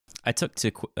I took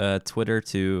to Twitter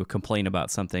to complain about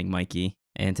something, Mikey.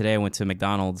 And today I went to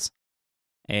McDonald's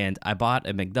and I bought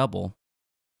a McDouble.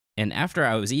 And after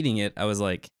I was eating it, I was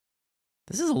like,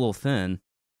 this is a little thin.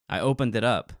 I opened it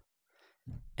up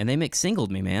and they McSingled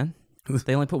me, man.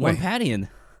 They only put one patty in.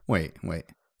 Wait.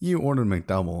 You ordered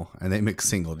McDouble and they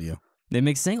McSingled you. They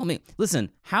McSingled me.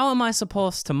 Listen, how am I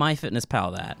supposed to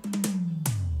MyFitnessPal that?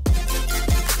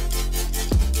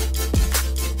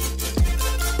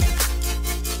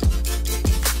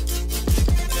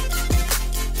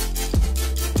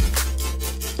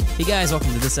 Hey guys,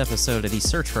 welcome to this episode of the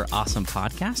Search for Awesome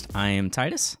podcast. I am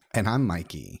Titus. And I'm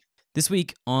Mikee. This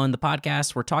week on the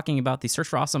podcast, we're talking about the Search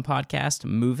for Awesome podcast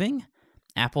moving.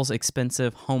 Apple's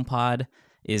expensive HomePod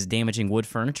is damaging wood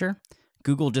furniture.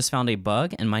 Google just found a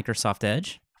bug in Microsoft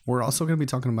Edge. We're also going to be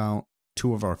talking about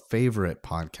two of our favorite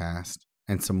podcasts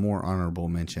and some more honorable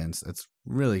mentions. It's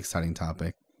a really exciting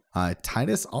topic.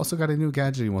 Titus also got a new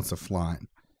gadget he wants to flaunt.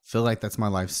 Feel like that's my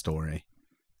life story.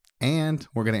 And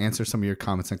we're going to answer some of your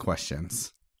comments and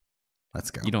questions.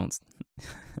 Let's go. You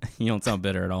don't sound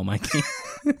bitter at all, Mikey.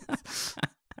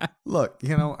 Look,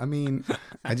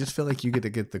 I just feel like you get to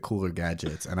get the cooler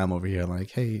gadgets, and I'm over here like,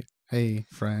 hey,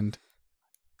 friend.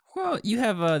 Well, you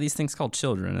have these things called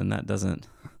children, and that doesn't.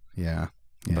 Yeah.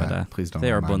 But please don't.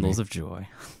 They are bundles me. of joy.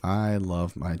 I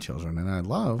love my children, and I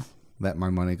love that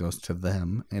my money goes to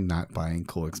them and not buying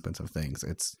cool, expensive things.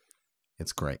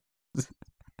 It's great.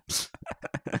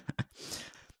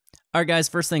 All right, guys,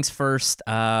 first things first,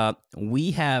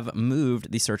 we have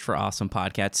moved the Search for Awesome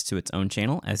podcast to its own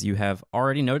channel, as you have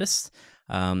already noticed.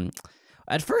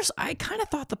 At first, I kind of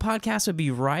thought the podcast would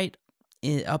be right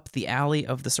up the alley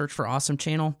of the Search for Awesome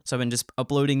channel, so I've been just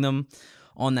uploading them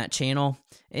on that channel.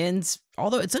 And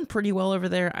although it's done pretty well over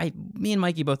there, me and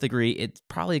Mikey both agree it's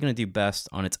probably going to do best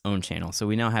on its own channel. So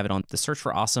we now have it on the Search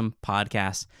for Awesome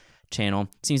podcast channel.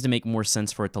 It seems to make more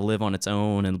sense for it to live on its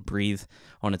own and breathe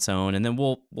on its own, and then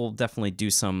we'll definitely do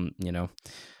some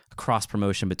cross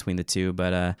promotion between the two.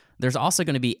 But there's also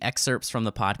going to be excerpts from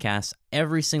the podcast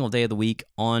every single day of the week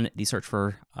on the Search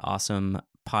for Awesome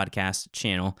podcast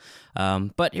channel.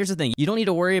 But here's the thing, you don't need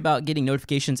to worry about getting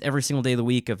notifications every single day of the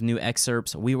week of new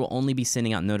excerpts. We will only be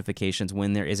sending out notifications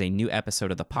when there is a new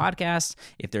episode of the podcast.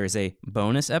 If there is a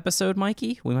bonus episode,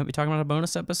 Mikey, we might be talking about a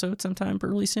bonus episode sometime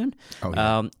really soon. Oh,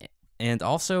 yeah. And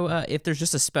also, if there's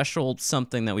just a special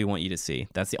something that we want you to see,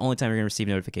 that's the only time you're going to receive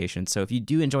notifications. So if you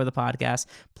do enjoy the podcast,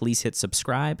 please hit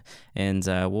subscribe, and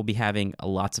we'll be having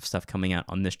lots of stuff coming out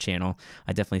on this channel.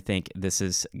 I definitely think this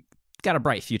is got a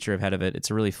bright future ahead of it.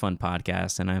 It's a really fun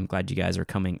podcast, and I'm glad you guys are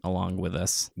coming along with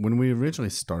us. When we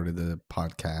originally started the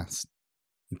podcast,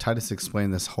 Titus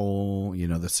explained this whole,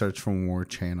 the Search for More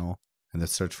channel and the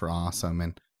Search for Awesome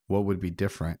and what would be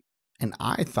different. And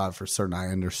I thought for certain I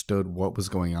understood what was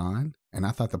going on. And I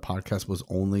thought the podcast was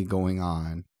only going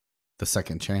on the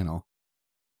second channel.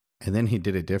 And then he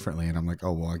did it differently. And I'm like,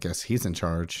 oh, well, I guess he's in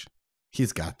charge.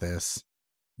 He's got this.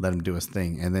 Let him do his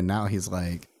thing. And then now he's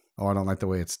like, oh, I don't like the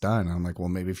way it's done. And I'm like, well,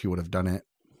 maybe if you would have done it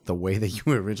the way that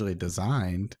you originally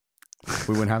designed,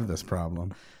 we wouldn't have this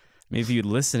problem. Maybe if you'd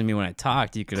listen to me when I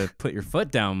talked, you could have put your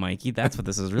foot down, Mikey. That's what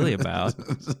this is really about.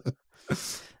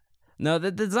 No,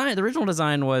 the original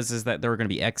design is that there were going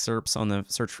to be excerpts on the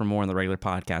Search for More and the regular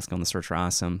podcast on the Search for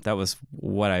Awesome. That was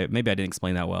maybe I didn't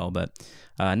explain that well, but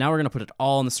now we're going to put it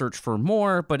all in the Search for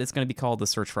More, but it's going to be called the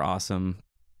Search for Awesome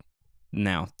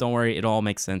now. Don't worry, it all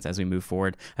makes sense as we move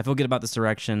forward. I feel good about this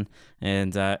direction,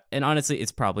 and honestly,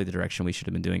 it's probably the direction we should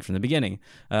have been doing from the beginning.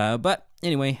 But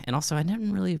anyway, and also I never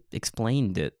really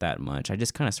explained it that much. I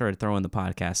just kind of started throwing the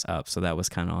podcast up, so that was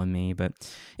kind of on me. But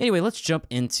anyway, let's jump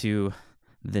into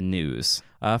the news.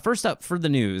 First up for the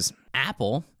news,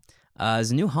 Apple's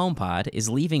new HomePod is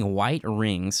leaving white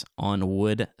rings on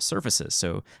wood surfaces.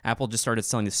 So Apple just started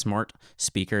selling the smart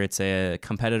speaker. It's a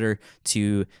competitor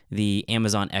to the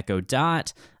Amazon Echo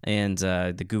Dot and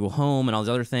the Google Home and all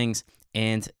the other things.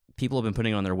 And people have been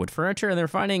putting it on their wood furniture, and they're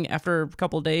finding after a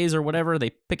couple of days or whatever, they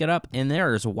pick it up and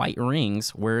there's white rings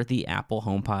where the Apple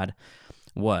HomePod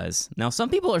was. Now,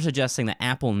 some people are suggesting that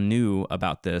Apple knew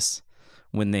about this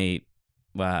when they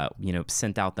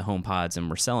sent out the HomePods and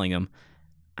were selling them.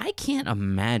 I can't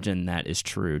imagine that is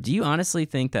true. Do you honestly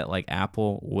think that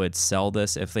Apple would sell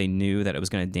this if they knew that it was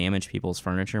going to damage people's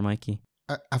furniture, Mikey?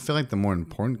 I feel like the more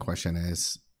important question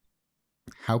is,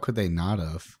 how could they not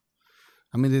have?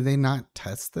 I mean, did they not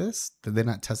test this? Did they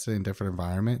not test it in different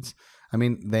environments? I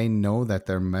mean, they know that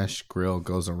their mesh grill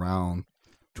goes around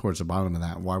towards the bottom of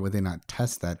that. Why would they not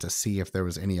test that to see if there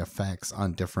was any effects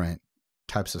on different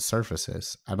types of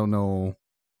surfaces? I don't know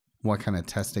what kind of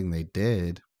testing they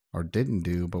did or didn't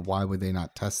do, but why would they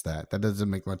not test that? That doesn't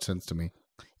make much sense to me.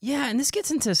 Yeah, and this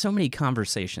gets into so many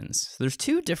conversations. There's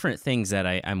two different things that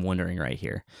I'm wondering right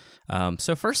here.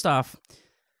 So first off,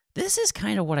 this is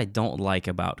kind of what I don't like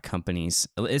about companies,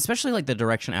 especially like the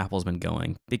direction Apple's been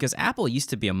going, because Apple used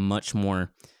to be a much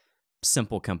more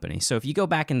simple company. So if you go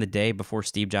back in the day before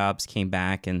Steve Jobs came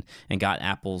back and got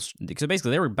Apple's, so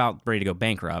basically they were about ready to go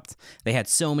bankrupt. They had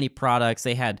so many products.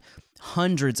 They had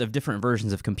hundreds of different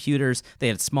versions of computers. They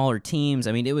had smaller teams.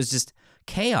 I mean, it was just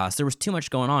chaos. There was too much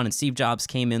going on. And Steve Jobs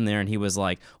came in there and he was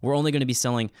like, we're only going to be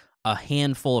selling a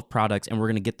handful of products and we're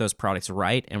going to get those products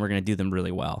right and we're going to do them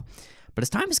really well. But as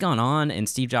time has gone on and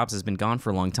Steve Jobs has been gone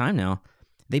for a long time now,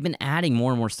 they've been adding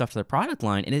more and more stuff to their product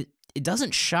line. And it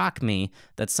doesn't shock me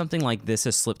that something like this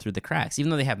has slipped through the cracks. Even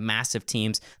though they have massive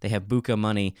teams, they have buku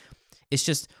money. It's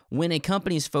just when a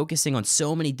company is focusing on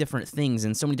so many different things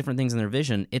and so many different things in their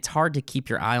vision, it's hard to keep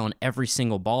your eye on every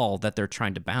single ball that they're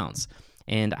trying to bounce.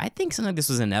 And I think something like this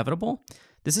was inevitable.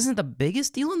 This isn't the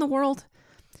biggest deal in the world,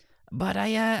 but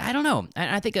I don't know.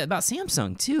 I think about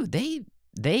Samsung too.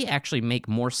 They actually make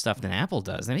more stuff than Apple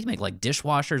does. They make like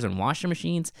dishwashers and washing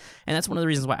machines. And that's one of the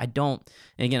reasons why I don't,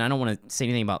 and again, I don't want to say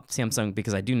anything about Samsung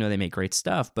because I do know they make great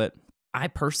stuff, but I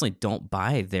personally don't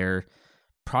buy their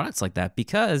products like that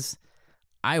because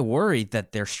I worry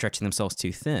that they're stretching themselves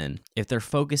too thin. If they're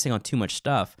focusing on too much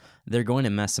stuff, they're going to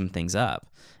mess some things up.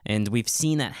 And we've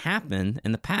seen that happen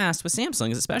in the past with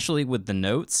Samsung, especially with the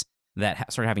Notes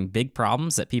that started having big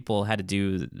problems that people had to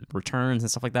do returns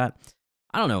and stuff like that.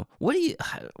 I don't know. What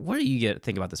do you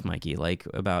think about this, Mikey? Like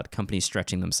about companies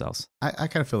stretching themselves? I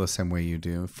kind of feel the same way you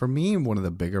do. For me, one of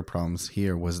the bigger problems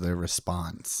here was their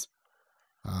response.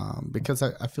 Because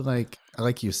I feel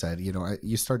like you said,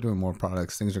 you start doing more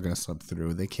products, things are going to slip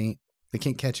through. They can't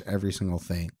catch every single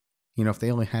thing. If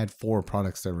they only had 4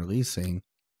 products they're releasing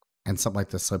and something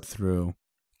like this slipped through,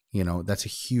 that's a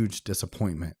huge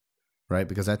disappointment, right?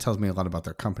 Because that tells me a lot about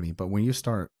their company. But when you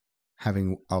start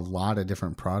having a lot of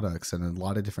different products and a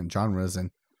lot of different genres and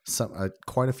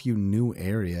quite a few new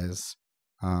areas,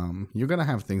 you're going to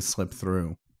have things slip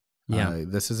through. Yeah.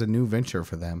 This is a new venture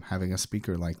for them, having a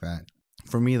speaker like that.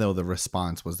 For me, though, the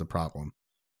response was the problem.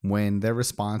 When their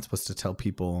response was to tell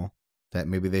people that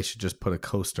maybe they should just put a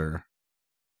coaster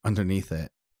underneath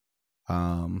it.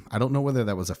 I don't know whether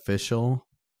that was official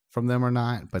from them or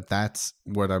not, but that's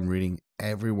what I'm reading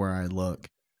everywhere I look.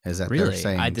 Is that really? They're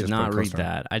saying I did not read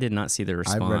that. I did not see the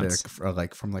response. I read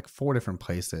it from 4 different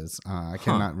places. I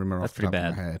cannot remember off the top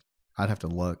of my head. I'd have to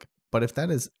look. But if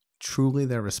that is truly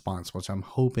their response, which I'm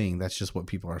hoping that's just what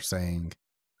people are saying,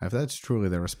 if that's truly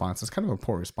their response, it's kind of a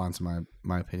poor response in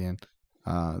my opinion.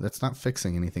 That's not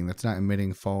fixing anything. That's not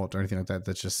admitting fault or anything like that.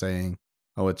 That's just saying,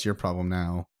 oh, it's your problem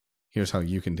now. Here's how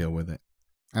you can deal with it.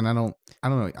 And I don't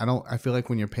know. I feel like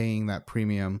when you're paying that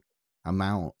premium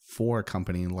amount for a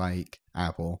company like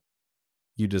Apple,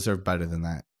 you deserve better than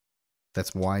that.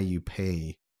 That's why you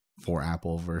pay for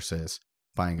Apple versus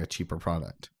buying a cheaper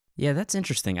product. Yeah, that's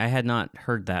interesting. I had not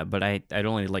heard that, but I'd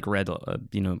only read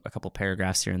a couple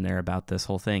paragraphs here and there about this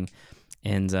whole thing.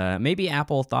 And maybe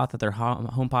Apple thought that their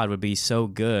HomePod would be so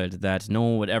good that no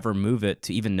one would ever move it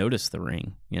to even notice the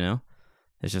ring.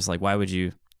 It's just like, why would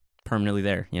you permanently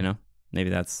there?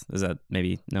 Maybe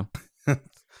maybe no.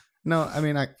 No, I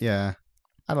mean, I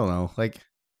don't know.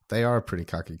 They are a pretty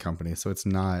cocky company, so it's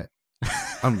not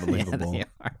unbelievable. Yeah,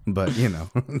 they are. But,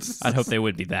 I'd hope they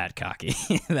would be that cocky.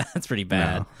 That's pretty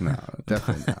bad. No,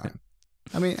 definitely not.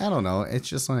 I mean, I don't know. It's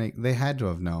just like they had to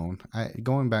have known.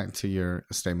 Going back to your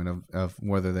statement of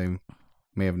whether they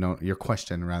may have known, your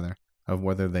question rather, of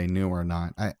whether they knew or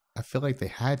not, I feel like they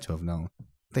had to have known.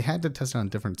 They had to test it on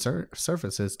different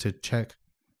surfaces to check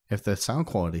if the sound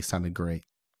quality sounded great.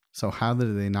 So how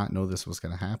did they not know this was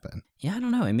going to happen? Yeah, I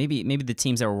don't know. And maybe the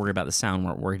teams that were worried about the sound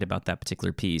weren't worried about that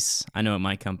particular piece. I know at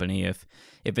my company, if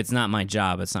it's not my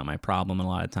job, it's not my problem. And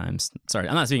a lot of times, sorry,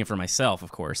 I'm not speaking for myself,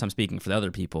 of course. I'm speaking for the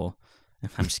other people.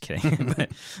 I'm just kidding.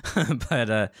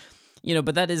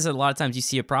 but that is a lot of times you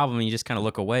see a problem and you just kind of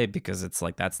look away because it's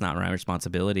like, that's not my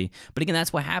responsibility. But again,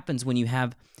 that's what happens when you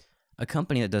have a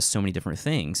company that does so many different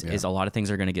things. Is a lot of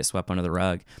things are going to get swept under the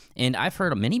rug. And I've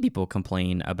heard many people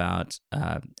complain about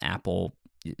Apple's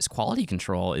quality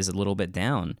control is a little bit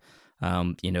down.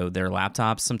 Their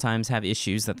laptops sometimes have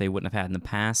issues that they wouldn't have had in the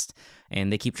past,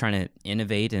 and they keep trying to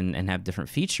innovate and have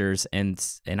different features. And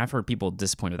I've heard people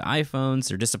disappointed with iPhones.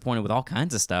 They're disappointed with all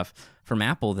kinds of stuff from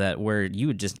Apple where you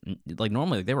would just,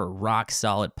 normally they were rock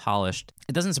solid polished.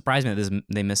 It doesn't surprise me that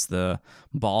they missed the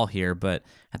ball here, but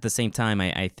at the same time,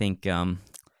 I think, I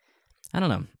don't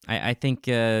know. I think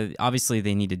obviously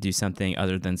they need to do something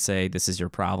other than say, this is your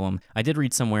problem. I did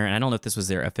read somewhere, and I don't know if this was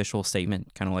their official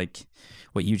statement, kind of like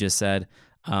what you just said,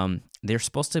 They're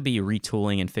supposed to be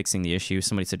retooling and fixing the issue.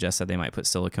 Somebody suggested they might put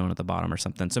silicone at the bottom or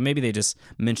something. So maybe they just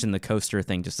mentioned the coaster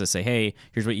thing just to say, hey,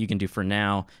 here's what you can do for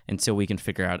now until we can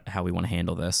figure out how we want to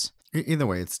handle this. Either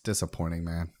way, it's disappointing,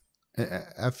 man.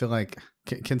 I feel like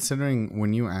considering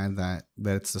when you add that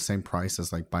it's the same price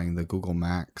as like buying the Google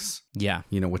Max, yeah,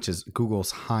 which is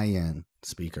Google's high-end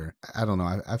speaker. I don't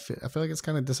know. I feel like it's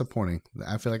kind of disappointing.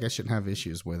 I feel like I shouldn't have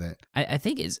issues with it. I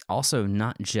think it's also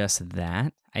not just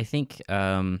that. I think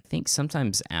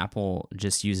sometimes Apple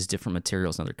just uses different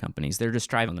materials in other companies. They're just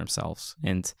driving themselves,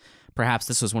 and perhaps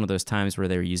this was one of those times where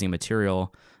they were using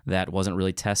material that wasn't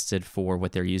really tested for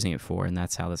what they're using it for, and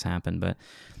that's how this happened. But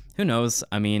who knows?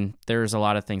 I mean, there's a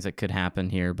lot of things that could happen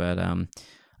here, but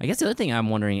I guess the other thing I'm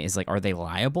wondering is, like, are they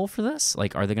liable for this?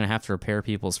 Like, are they going to have to repair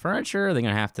people's furniture? Are they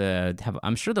going to have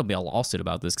I'm sure there'll be a lawsuit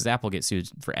about this because Apple gets sued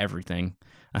for everything.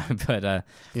 But,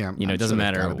 yeah, it doesn't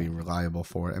matter. Got to be reliable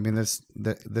for it. I mean, this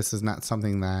is not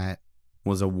something that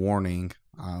was a warning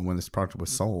when this product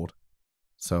was sold.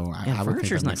 So I would think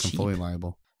that makes them fully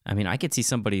liable. I mean, I could see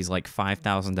somebody's like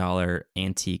 $5,000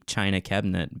 antique China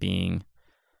cabinet being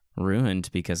ruined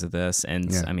because of this.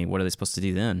 And I mean, what are they supposed to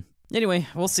do then? Anyway,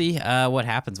 we'll see what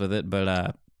happens with it.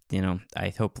 But,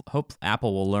 I hope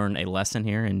Apple will learn a lesson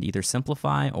here and either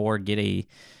simplify or get a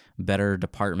better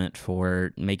department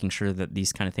for making sure that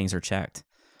these kind of things are checked.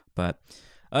 But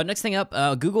next thing up,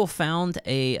 Google found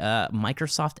a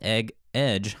Microsoft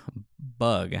Edge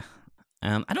bug.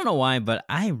 I don't know why, but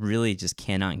I really just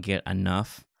cannot get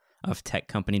enough of tech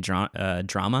company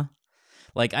drama.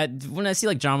 Like, when I see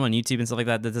like drama on YouTube and stuff like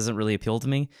that, that doesn't really appeal to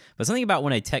me. But something about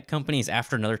when a tech company is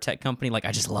after another tech company, like,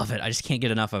 I just love it. I just can't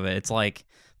get enough of it. It's like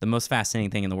the most fascinating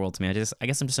thing in the world to me. I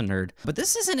guess I'm just a nerd. But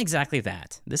this isn't exactly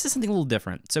that. This is something a little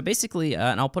different. So basically,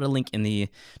 and I'll put a link in the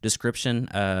description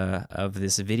of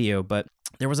this video, but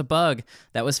there was a bug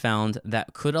that was found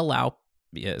that could allow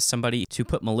somebody to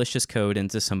put malicious code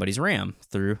into somebody's RAM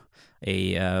through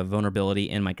a vulnerability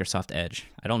in Microsoft Edge.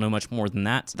 I don't know much more than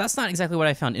that. So that's not exactly what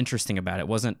I found interesting about it. It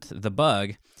wasn't the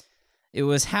bug. It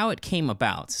was how it came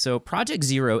about. So Project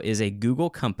Zero is a Google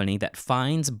company that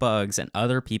finds bugs in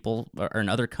other people or in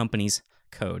other companies'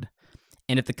 code.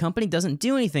 And if the company doesn't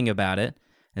do anything about it,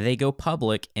 they go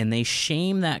public and they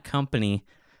shame that company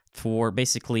for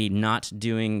basically not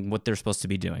doing what they're supposed to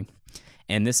be doing.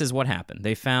 And this is what happened.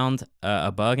 They found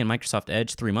a bug in Microsoft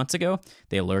Edge 3 months ago.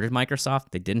 They alerted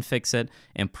Microsoft. They didn't fix it.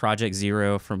 And Project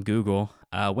Zero from Google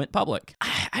went public.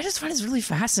 I just find this really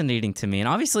fascinating to me. And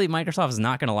obviously, Microsoft is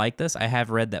not going to like this. I have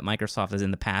read that Microsoft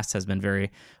in the past has been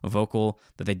very vocal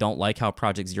that they don't like how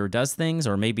Project Zero does things,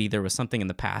 or maybe there was something in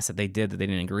the past that they did that they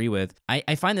didn't agree with.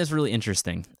 I find this really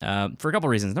interesting for a couple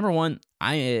reasons. Number one,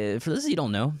 for those of you who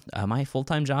don't know, my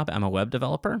full-time job, I'm a web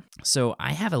developer. So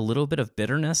I have a little bit of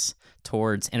bitterness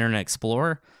towards Internet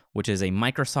Explorer, which is a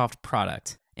Microsoft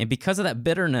product. And because of that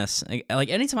bitterness, like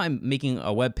anytime I'm making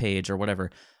a web page or whatever,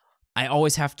 I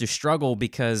always have to struggle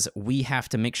because we have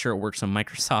to make sure it works on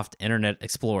Microsoft Internet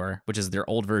Explorer, which is their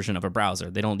old version of a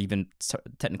browser. They don't even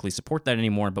technically support that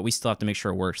anymore, but we still have to make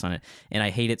sure it works on it. And I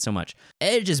hate it so much.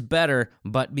 Edge is better,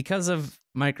 but because of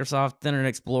Microsoft Internet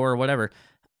Explorer, whatever,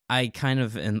 I kind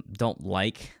of don't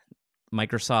like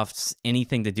Microsoft's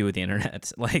anything to do with the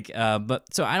internet.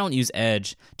 But so I don't use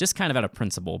Edge just kind of out of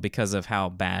principle because of how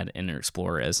bad Internet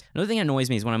Explorer is. Another thing that annoys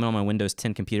me is when I'm on my Windows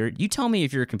 10 computer, you tell me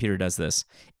if your computer does this.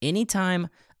 Anytime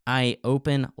I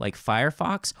open like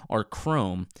Firefox or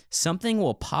Chrome, something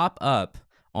will pop up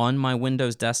on my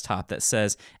Windows desktop that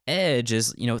says Edge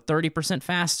is 30%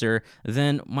 faster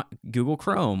than Google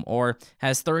Chrome or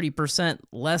has 30%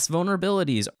 less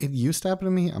vulnerabilities. It used to happen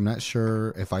to me. I'm not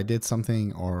sure if I did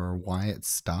something or why it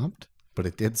stopped, but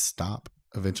it did stop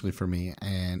eventually for me,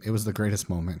 and it was the greatest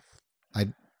moment. I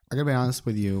gotta be honest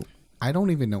with you, I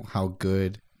don't even know how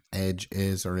good Edge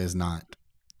is or is not.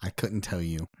 I couldn't tell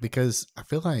you because I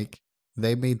feel like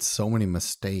they made so many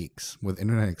mistakes with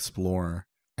Internet Explorer.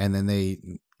 And then they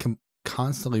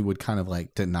constantly would kind of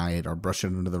like deny it or brush it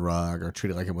under the rug or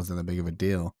treat it like it wasn't that big of a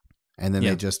deal. And then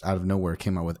they just out of nowhere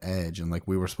came out with Edge. And like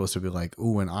we were supposed to be like,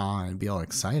 ooh and ah, and be all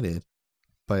excited.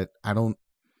 But I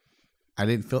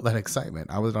didn't feel that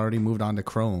excitement. I was already moved on to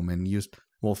Chrome and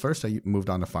first I moved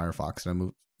on to Firefox and I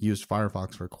used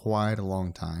Firefox for quite a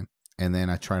long time. And then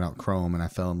I tried out Chrome and I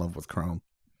fell in love with Chrome.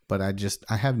 But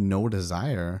I have no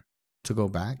desire to go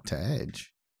back to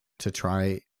Edge to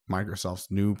try Microsoft's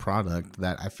new product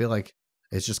that I feel like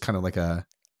it's just kind of like a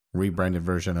rebranded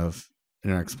version of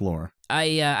Internet Explorer.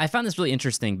 I found this really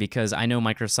interesting because I know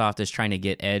Microsoft is trying to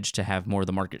get Edge to have more of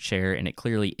the market share, and it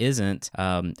clearly isn't.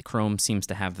 Chrome seems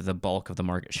to have the bulk of the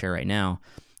market share right now.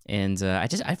 And I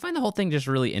find the whole thing just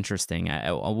really interesting.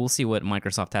 We'll see what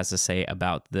Microsoft has to say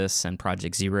about this and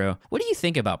Project Zero. What do you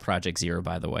think about Project Zero,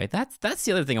 by the way? That's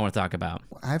the other thing I want to talk about.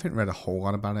 I haven't read a whole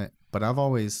lot about it, but I've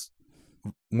always,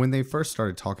 when they first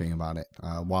started talking about it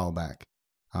a while back,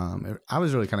 I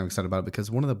was really kind of excited about it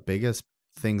because one of the biggest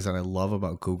things that I love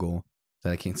about Google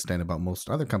that I can't stand about most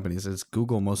other companies is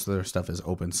Google, most of their stuff is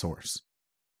open source.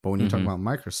 But when you talk about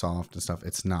Microsoft and stuff,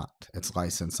 it's not. It's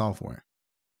licensed software.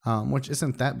 Which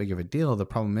isn't that big of a deal. The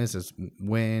problem is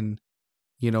when,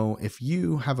 if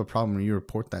you have a problem and you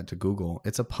report that to Google,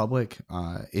 it's a public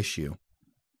issue,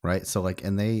 right? So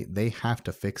and they have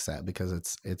to fix that because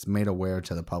it's made aware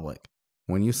to the public.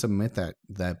 When you submit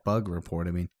that bug report,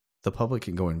 I mean, the public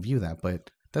can go and view that, but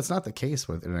that's not the case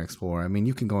with Internet Explorer. I mean,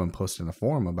 you can go and post in a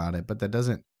forum about it, but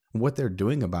what they're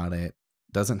doing about it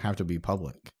doesn't have to be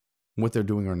public. What they're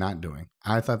doing or not doing.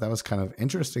 I thought that was kind of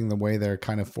interesting, the way they're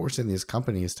kind of forcing these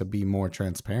companies to be more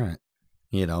transparent.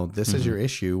 This is your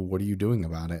issue. What are you doing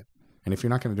about it? And if you're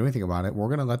not going to do anything about it, we're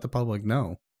going to let the public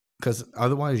know, because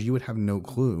otherwise you would have no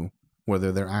clue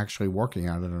whether they're actually working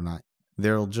on it or not.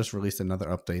 They'll just release another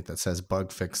update that says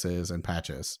bug fixes and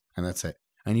patches, and that's it.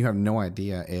 And you have no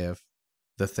idea if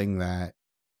the thing that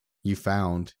you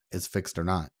found is fixed or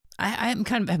not. I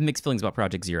kind of have mixed feelings about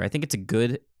Project Zero. I think it's a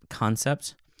good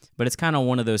concept, but it's kind of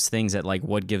one of those things that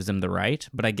what gives them the right.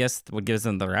 But I guess what gives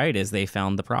them the right is they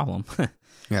found the problem.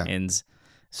 Yeah. And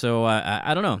so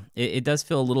I don't know. It does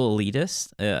feel a little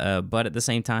elitist, but at the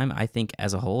same time, I think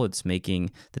as a whole, it's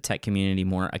making the tech community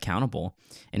more accountable.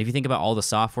 And if you think about all the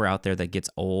software out there that gets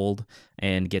old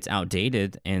and gets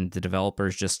outdated and the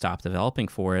developers just stop developing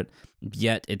for it,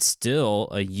 yet it's still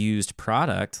a used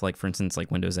product, like for instance, like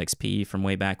Windows XP from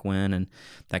way back when and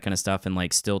that kind of stuff,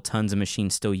 and still tons of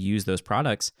machines still use those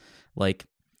products,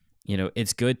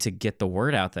 it's good to get the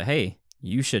word out that, hey,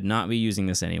 you should not be using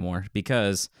this anymore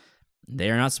because they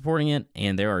are not supporting it,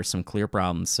 and there are some clear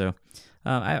problems. So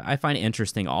I find it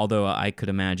interesting, although I could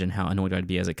imagine how annoyed I'd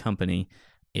be as a company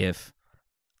if,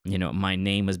 my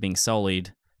name was being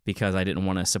sullied because I didn't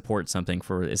want to support something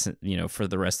for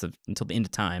the rest of until the end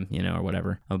of time, or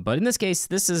whatever. But in this case,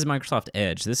 this is Microsoft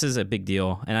Edge. This is a big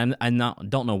deal, and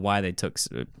don't know why it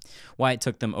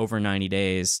took them over 90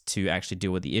 days to actually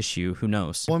deal with the issue. Who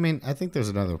knows? Well, I mean, I think there's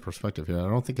another perspective here. I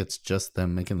don't think it's just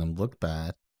them making them look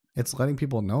bad. It's letting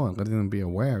people know and letting them be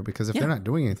aware, because if they're not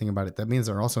doing anything about it, that means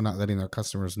they're also not letting their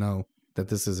customers know that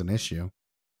this is an issue.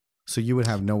 So you would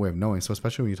have no way of knowing. So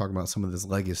especially when you talk about some of this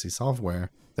legacy software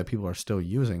that people are still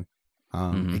using,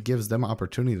 it gives them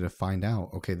opportunity to find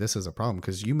out, okay, this is a problem,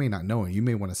 because you may not know it. You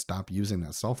may want to stop using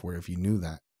that software if you knew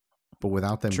that. But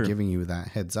without them giving you that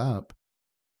heads up,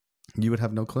 you would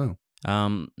have no clue.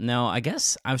 Now, I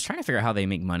guess I was trying to figure out how they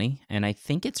make money, and I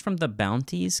think it's from the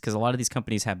bounties, because a lot of these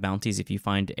companies have bounties if you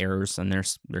find errors in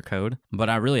their code, but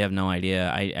I really have no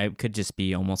idea. I could just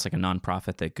be almost like a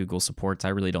nonprofit that Google supports. I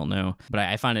really don't know, but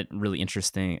I find it really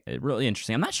interesting.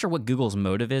 I'm not sure what Google's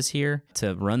motive is here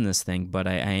to run this thing, but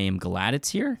I am glad it's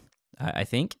here, I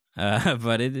think,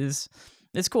 but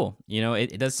it's cool.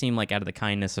 It does seem like out of the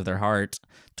kindness of their heart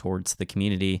towards the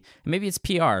community. Maybe it's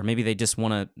PR. Maybe they just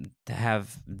want to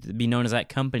be known as that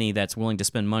company that's willing to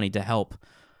spend money to help,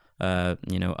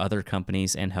 other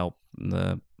companies and help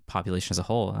the population as a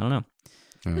whole. I don't know.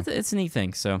 Yeah. It's a neat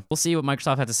thing. So we'll see what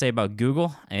Microsoft has to say about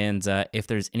Google. And if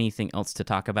there's anything else to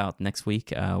talk about next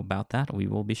week about that, we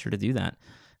will be sure to do that.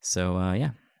 So,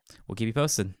 yeah. We'll keep you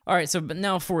posted. All right, so but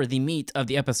now for the meat of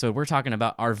the episode, we're talking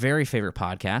about our very favorite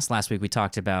podcast. Last week we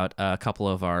talked about a couple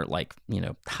of our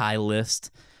high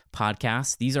list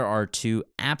podcasts. These are our two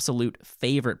absolute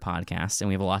favorite podcasts, and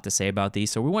we have a lot to say about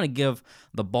these. So we want to give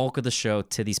the bulk of the show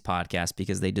to these podcasts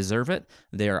because they deserve it.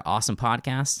 They are awesome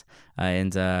podcasts,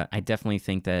 and I definitely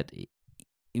think that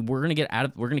we're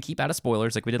gonna keep out of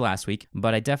spoilers like we did last week,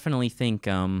 but I definitely think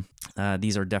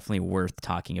these are definitely worth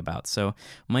talking about. So,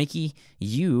 Mikey,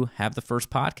 you have the first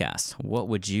podcast.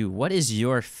 What is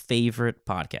your favorite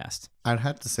podcast? I'd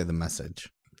have to say The Message.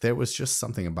 There was just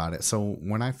something about it. So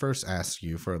when I first asked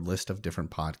you for a list of different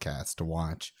podcasts to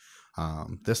watch,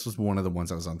 this was one of the ones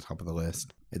that was on top of the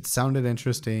list. It sounded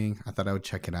interesting. I thought I would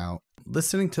check it out.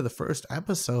 Listening to the first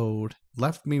episode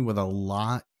left me with a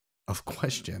lot of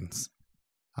questions.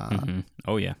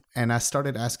 Oh, yeah. And I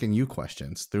started asking you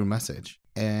questions through Message,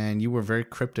 and you were very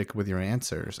cryptic with your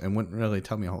answers and wouldn't really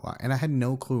tell me a whole lot. And I had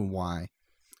no clue why.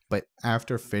 But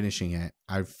after finishing it,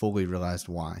 I fully realized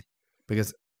why.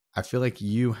 Because I feel like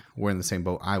you were in the same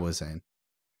boat I was in.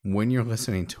 When you're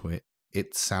listening to it,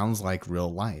 it sounds like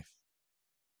real life.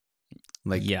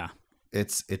 Yeah.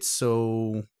 It's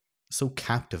so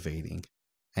captivating.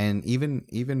 And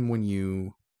even when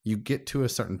you get to a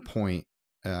certain point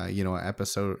an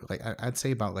episode, like I'd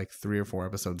say about like 3 or 4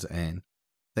 episodes in,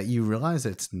 that you realize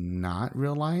it's not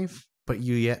real life, but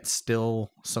you yet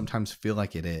still sometimes feel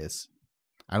like it is.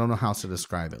 I don't know how else to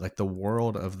describe it. Like the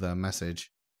world of the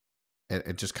message,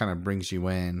 it just kind of brings you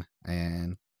in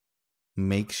and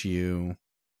makes you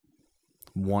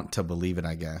want to believe it,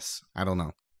 I guess. I don't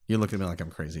know. You look at me like I'm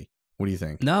crazy. What do you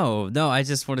think? No, I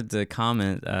just wanted to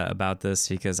comment about this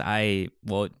because I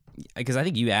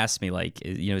think you asked me, like,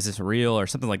 is this real or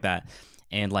something like that?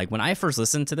 And like when I first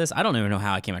listened to this, I don't even know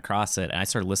how I came across it. And I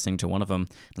started listening to one of them.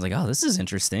 I was like, oh, this is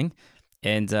interesting.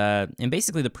 And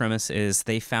basically the premise is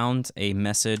they found a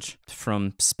message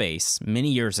from space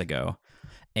many years ago.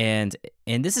 And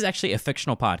this is actually a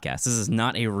fictional podcast. This is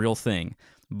not a real thing.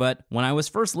 But when I was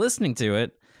first listening to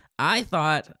it, I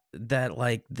thought that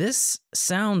like this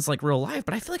sounds like real life,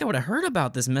 but I feel like I would have heard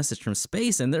about this message from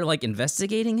space, and they're like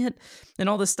investigating it and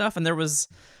all this stuff. And there's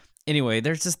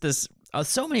just this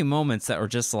so many moments that were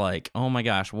just like, oh my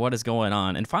gosh, what is going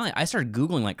on? And finally, I started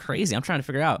Googling like crazy. I'm trying to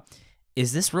figure out,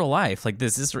 is this real life? Like,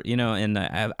 this is, and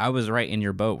I was right in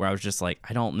your boat where I was just like,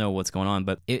 I don't know what's going on.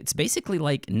 But it's basically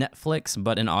like Netflix,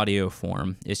 but in audio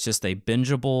form. It's just a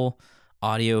bingeable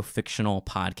audio fictional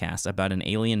podcast about an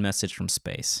alien message from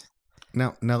space.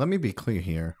 Now let me be clear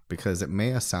here, because it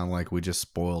may sound like we just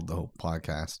spoiled the whole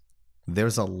podcast.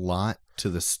 There's a lot to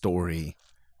the story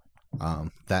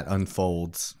that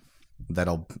unfolds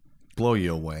that'll blow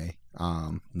you away,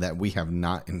 that we have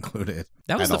not included.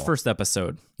 That was the first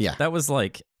episode. Yeah. That was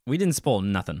like, we didn't spoil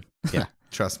nothing. Yeah,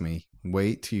 trust me.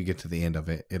 Wait till you get to the end of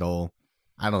it. I don't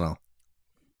know.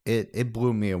 It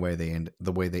blew me away,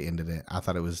 the way they ended it. I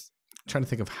thought it was, trying to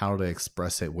think of how to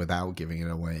express it without giving it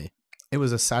away. It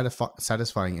was a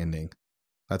satisfying ending.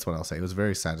 That's what I'll say. It was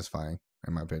very satisfying,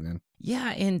 in my opinion.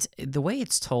 Yeah, and the way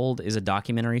it's told is a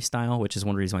documentary style, which is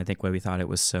one reason why I think why we thought it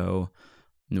was so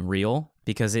real,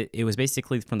 because it was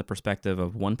basically from the perspective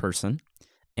of one person,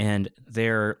 and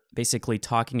they're basically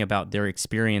talking about their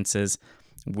experiences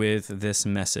with this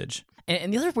message.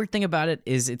 And the other weird thing about it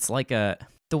is it's like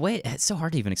it's so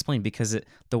hard to even explain, because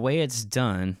the way it's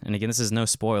done, and again, this is no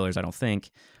spoilers, I don't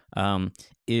think,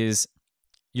 is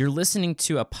you're listening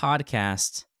to a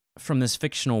podcast from this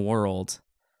fictional world,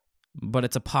 but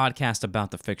it's a podcast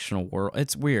about the fictional world.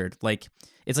 It's weird. Like,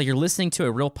 it's like you're listening to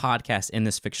a real podcast in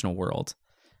this fictional world.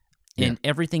 And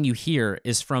everything you hear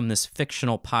is from this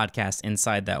fictional podcast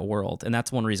inside that world. And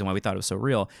that's one reason why we thought it was so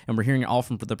real. And we're hearing it all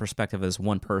from the perspective of this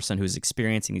one person who's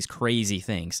experiencing these crazy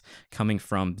things coming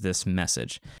from this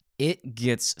message. It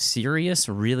gets serious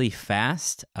really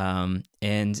fast.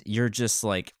 And you're just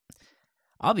like,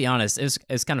 I'll be honest,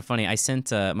 it's kind of funny. I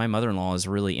sent, my mother-in-law is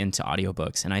really into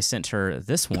audiobooks, and I sent her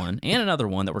this one and another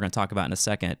one that we're going to talk about in a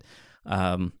second.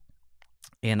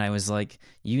 And I was like,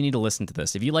 you need to listen to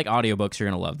this. If you like audiobooks, you're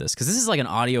going to love this. Because this is like an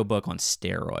audiobook on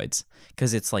steroids.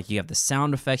 Because it's like you have the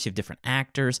sound effects, you have different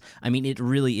actors. I mean, it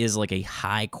really is like a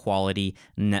high-quality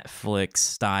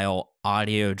Netflix-style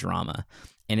audio drama.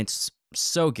 And it's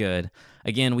so good.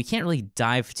 Again, we can't really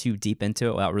dive too deep into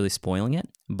it without really spoiling it.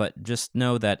 But just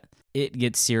know that it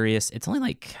gets serious. It's only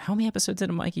like, how many episodes in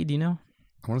it, Mikey? Do you know?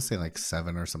 I want to say like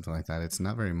 7 or something like that. It's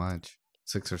not very much.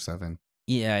 6 or 7.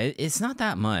 Yeah, it's not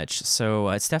that much, so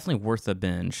it's definitely worth a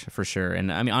binge for sure.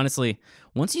 And I mean, honestly,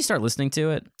 once you start listening to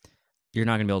it, you're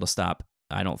not going to be able to stop,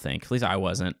 I don't think. At least I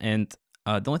wasn't. And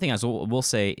the only thing I will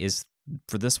say is,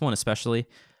 for this one especially,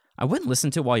 I wouldn't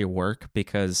listen to it while you work,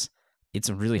 because it's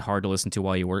really hard to listen to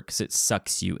while you work because it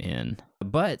sucks you in.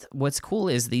 But what's cool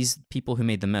is these people who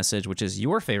made The Message, which is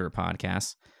your favorite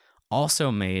podcast,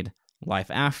 also made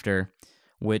Life After,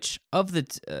 which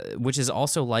is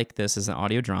also like this as an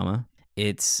audio drama.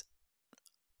 It's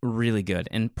really good.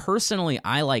 And personally,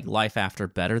 I like Life After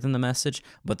better than The Message,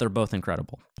 but they're both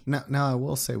incredible. Now I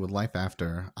will say with Life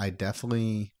After, I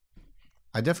definitely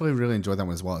really enjoyed that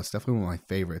one as well. It's definitely one of my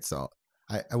favorites. So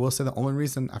I will say the only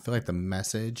reason I feel like The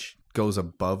Message goes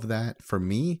above that for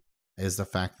me is the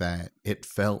fact that it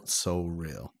felt so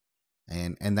real.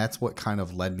 And that's what kind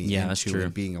of led me into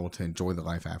being able to enjoy the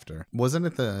Life After. Wasn't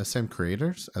it the same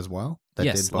creators as well that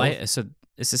did both? So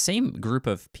it's the same group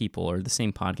of people, or the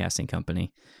same podcasting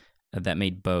company that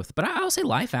made both. But I'll say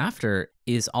Life After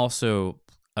is also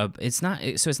it's not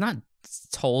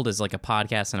told as like a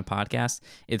podcast and a podcast.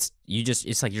 It's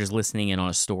like you're just listening in on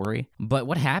a story. But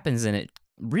what happens in it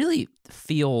really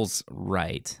feels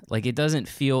right. Like it doesn't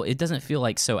feel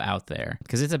like so out there,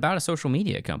 because it's about a social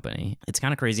media company. It's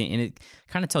kind of crazy, and it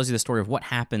kind of tells you the story of what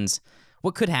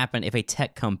could happen if a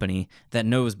tech company that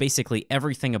knows basically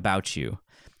everything about you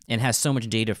and has so much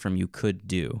data from you could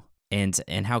do.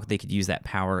 and how they could use that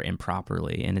power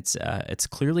improperly. And it's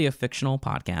clearly a fictional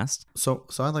podcast. So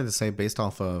I'd like to say, based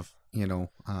off of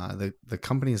the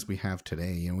companies we have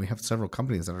today, and we have several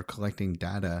companies that are collecting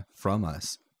data from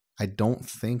us. I don't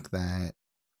think that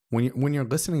when you're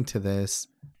listening to this,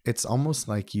 it's almost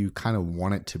like you kind of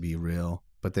want it to be real,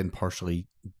 but then partially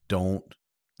don't,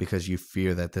 because you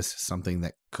fear that this is something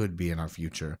that could be in our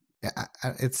future.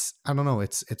 I don't know.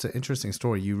 It's an interesting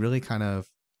story. You really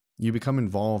you become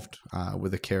involved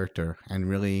with a character and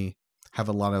really have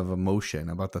a lot of emotion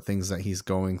about the things that he's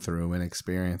going through and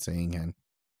experiencing, and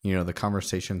the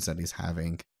conversations that he's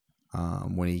having.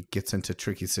 When he gets into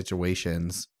tricky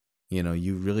situations,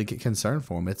 you really get concerned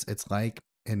for him. It's like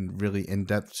a really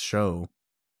in-depth show,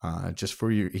 just for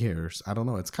your ears. I don't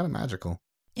know. It's kind of magical.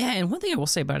 Yeah, and one thing I will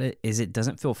say about it is it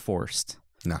doesn't feel forced.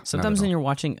 No. Sometimes when you're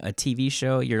watching a TV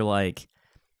show, you're like,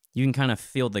 you can kind of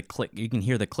feel the click. You can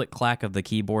hear the click-clack of the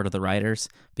keyboard of the writers,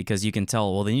 because you can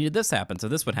tell, well, they needed this happen, so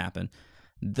this would happen.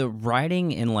 The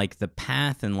writing and like the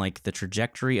path and like the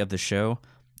trajectory of the show,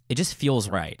 it just feels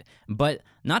right. But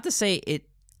not to say it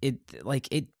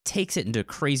takes it into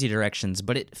crazy directions,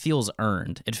 but it feels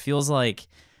earned. It feels like,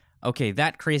 okay,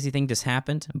 that crazy thing just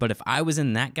happened, but if I was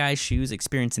in that guy's shoes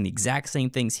experiencing the exact same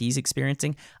things he's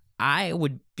experiencing, I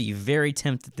would be very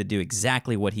tempted to do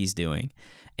exactly what he's doing.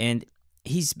 And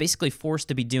he's basically forced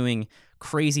to be doing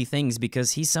crazy things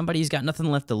because he's somebody who's got nothing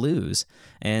left to lose.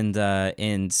 And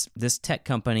this tech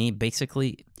company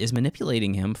basically is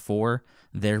manipulating him for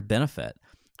their benefit.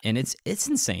 And it's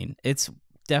insane. It's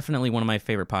definitely one of my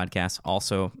favorite podcasts.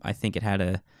 Also, I think it had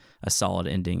a solid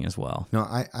ending as well. No,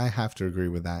 I have to agree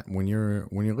with that. When you're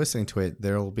listening to it,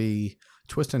 there'll be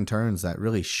twists and turns that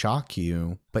really shock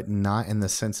you, but not in the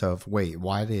sense of, wait,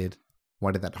 why did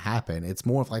that happen? It's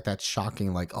more of like that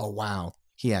shocking, like, oh wow,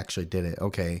 he actually did it.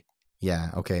 Okay, yeah,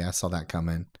 okay, I saw that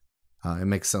coming. It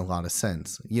makes a lot of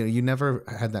sense. You never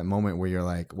had that moment where you're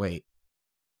like, wait,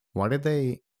 why did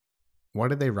they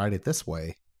write it this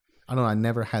way? I don't know. I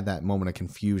never had that moment of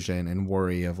confusion and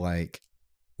worry of like,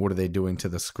 what are they doing to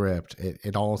the script?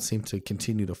 It all seemed to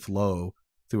continue to flow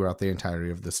throughout the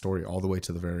entirety of the story, all the way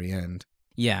to the very end.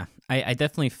 Yeah, I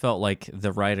definitely felt like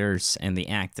the writers and the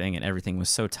acting and everything was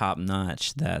so top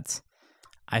notch that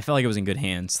I felt like it was in good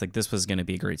hands. Like, this was going to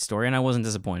be a great story, and I wasn't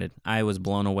disappointed. I was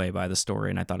blown away by the story,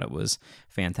 and I thought it was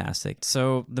fantastic.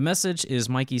 So The Message is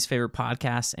Mikee's favorite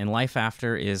podcast, and Life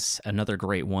After is another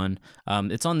great one.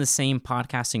 It's on the same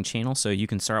podcasting channel, so you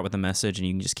can start with The Message, and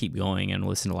you can just keep going and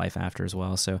listen to Life After as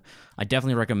well. So I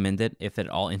definitely recommend it if it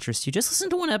all interests you. Just listen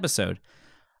to one episode.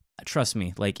 Trust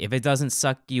me, like, if it doesn't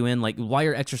suck you in, like while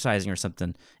you're exercising or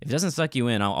something, if it doesn't suck you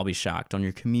in, I'll be shocked. On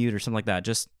your commute or something like that,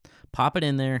 just pop it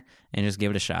in there and just give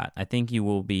it a shot. I think you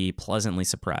will be pleasantly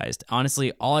surprised.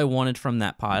 Honestly, all I wanted from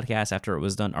that podcast after it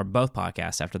was done, or both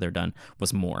podcasts after they're done,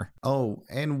 was more. Oh,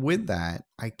 and with that,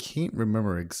 I can't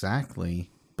remember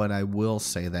exactly, but I will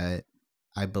say that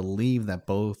I believe that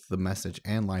both The Message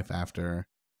and Life After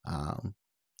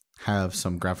have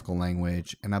some graphical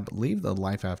language, and I believe the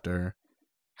Life After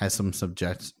has some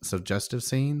suggestive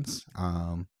scenes,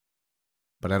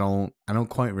 but I don't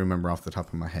quite remember off the top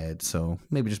of my head. So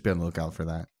maybe just be on the lookout for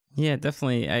that. Yeah,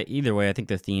 definitely. Either way, I think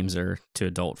the themes are too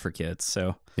adult for kids,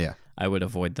 so yeah, I would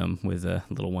avoid them with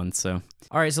little ones. So,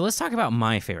 all right, so let's talk about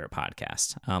my favorite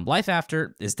podcast. Life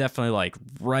After is definitely like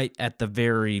right at the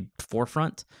very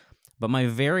forefront, but my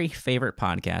very favorite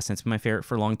podcast, and it's been my favorite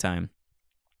for a long time,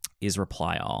 is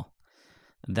Reply All.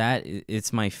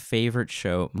 It's my favorite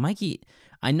show. Mikee,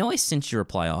 I know I sent you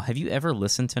Reply All. Have you ever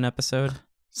listened to an episode?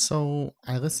 So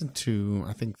I listened to,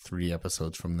 I think, 3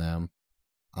 episodes from them.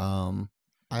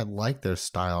 I like their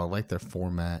style. I like their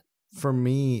format. For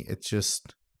me, it's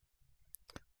just,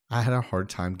 I had a hard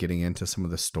time getting into some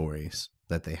of the stories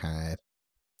that they had.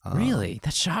 Really?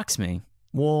 That shocks me.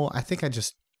 Well, I think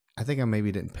I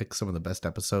maybe didn't pick some of the best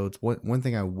episodes. One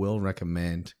thing I will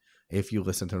recommend, if you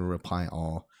listen to Reply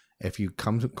All, if you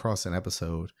come across an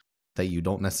episode that you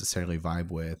don't necessarily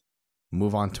vibe with,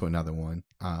 move on to another one,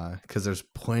 because there's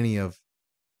plenty of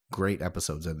great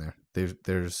episodes in there.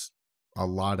 There's a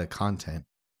lot of content,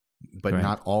 but right.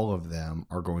 Not all of them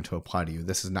are going to apply to you.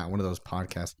 This is not one of those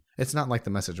podcasts. It's not like The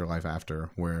Message or Life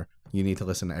After, where you need to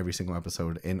listen to every single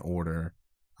episode in order.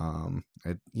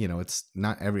 It's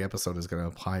not every episode is going to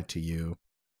apply to you.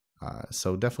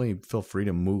 So definitely feel free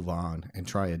to move on and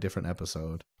try a different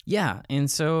episode. Yeah, and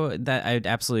so that I'd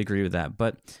absolutely agree with that.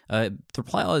 But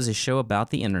Reply All is a show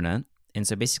about the internet, and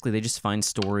so basically they just find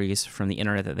stories from the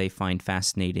internet that they find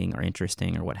fascinating or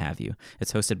interesting or what have you.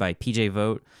 It's hosted by PJ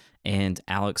Vogt and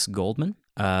Alex Goldman.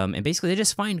 And basically, they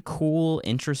just find cool,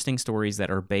 interesting stories that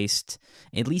are based,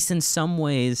 at least in some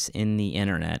ways, in the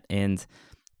internet. And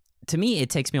to me, it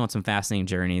takes me on some fascinating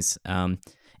journeys.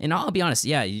 And I'll be honest,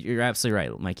 yeah, you're absolutely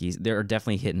right, Mikey. There are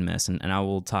definitely hit and miss, and I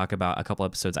will talk about a couple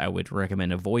episodes I would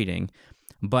recommend avoiding.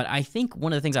 But I think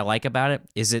one of the things I like about it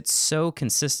is it's so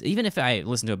consistent. Even if I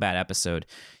listen to a bad episode,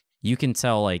 you can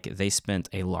tell like they spent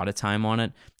a lot of time on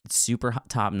it. It's super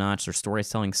top notch. Their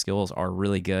storytelling skills are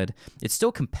really good. It's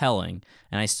still compelling,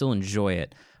 and I still enjoy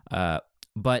it.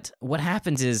 But what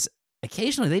happens is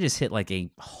occasionally they just hit like a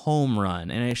home run,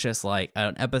 and it's just like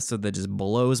an episode that just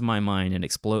blows my mind and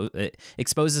it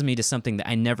exposes me to something that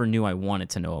I never knew I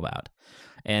wanted to know about.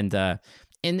 And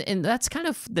that's kind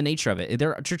of the nature of it.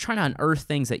 You're trying to unearth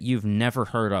things that you've never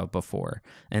heard of before,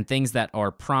 and things that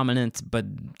are prominent, but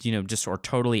just are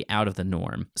totally out of the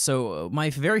norm. So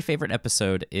my very favorite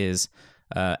episode is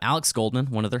Alex Goldman,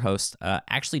 one of their hosts,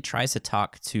 actually tries to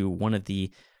talk to one of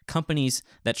the companies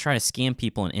that try to scam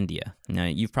people in India. Now,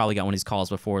 you've probably got one of these calls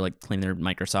before, like claim they're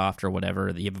Microsoft or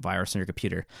whatever, that you have a virus on your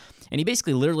computer. And he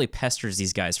basically literally pesters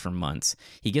these guys for months.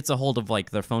 He gets a hold of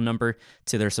like their phone number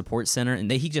to their support center, and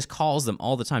he just calls them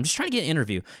all the time, just trying to get an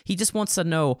interview. He just wants to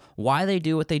know why they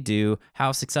do what they do,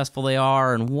 how successful they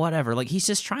are, and whatever. Like, he's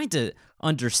just trying to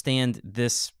understand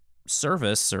this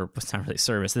service, or it's not really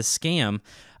service, this scam,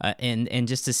 and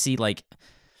just to see, like,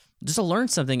 just to learn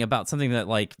something about something that,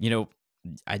 like,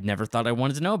 I'd never thought I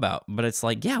wanted to know about. But it's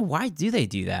like, yeah, why do they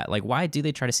do that? Like, why do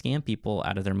they try to scam people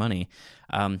out of their money?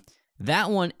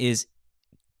 That one is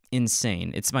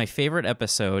insane. It's my favorite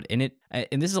episode, and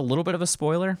this is a little bit of a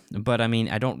spoiler, but I mean,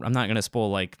 I'm not going to spoil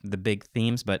like the big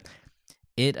themes, but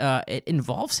it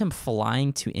involves him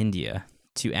flying to India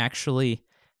to actually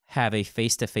have a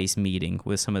face-to-face meeting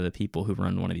with some of the people who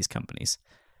run one of these companies.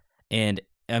 And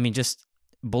I mean, just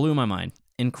blew my mind.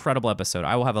 Incredible episode.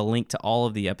 I will have a link to all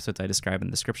of the episodes I describe in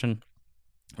the description.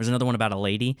 There's another one about a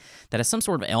lady that has some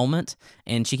sort of ailment,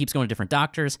 and she keeps going to different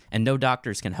doctors, and no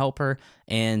doctors can help her.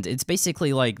 And it's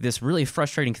basically like this really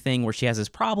frustrating thing where she has this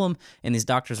problem, and these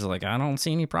doctors are like, I don't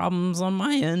see any problems on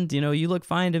my end. You look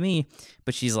fine to me.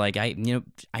 But she's like, I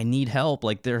need help.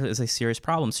 Like, there is a serious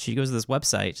problem. So she goes to this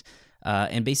website,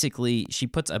 and basically she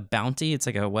puts a bounty. It's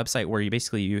like a website where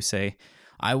you say,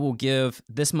 I will give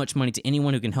this much money to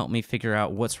anyone who can help me figure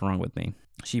out what's wrong with me.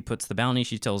 She puts the bounty,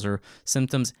 she tells her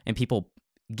symptoms, and people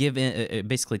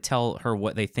basically tell her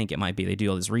what they think it might be. They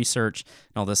do all this research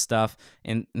and all this stuff,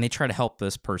 and they try to help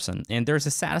this person. And there's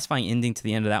a satisfying ending to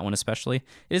the end of that one, especially.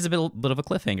 It is a bit of a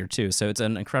cliffhanger, too, so it's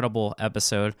an incredible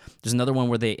episode. There's another one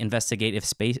where they investigate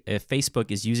if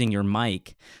Facebook is using your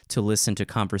mic to listen to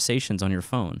conversations on your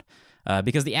phone.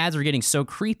 Because the ads were getting so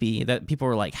creepy that people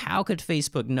were like, how could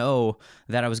Facebook know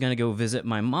that I was going to go visit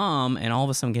my mom, and all of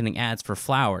a sudden getting ads for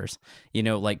flowers?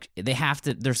 Like,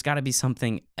 there's got to be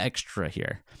something extra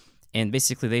here. And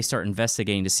basically they start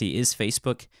investigating to see, is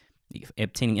Facebook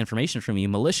obtaining information from you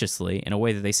maliciously in a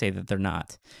way that they say that they're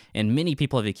not? And many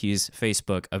people have accused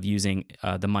Facebook of using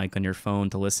the mic on your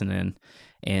phone to listen in,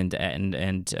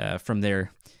 and from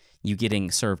there, you getting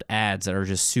served ads that are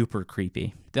just super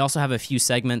creepy. They also have a few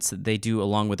segments that they do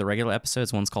along with the regular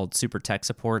episodes. One's called Super Tech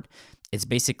Support. It's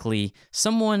basically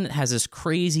someone has this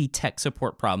crazy tech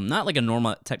support problem, not like a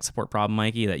normal tech support problem,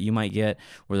 Mikey, that you might get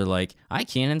where they're like, I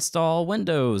can't install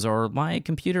Windows, or my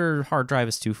computer hard drive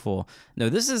is too full. No,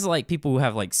 this is like people who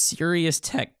have like serious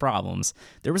tech problems.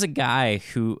 There was a guy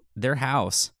who, their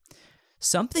house,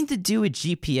 something to do with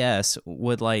GPS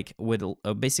would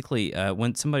basically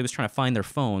when somebody was trying to find their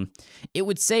phone, it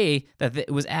would say that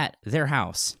it was at their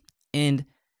house. And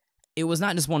it was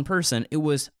not just one person, it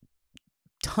was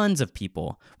tons of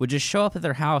people would just show up at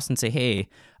their house and say, hey,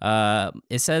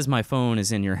 it says my phone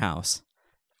is in your house.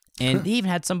 And they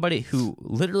even had somebody who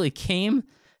literally came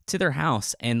to their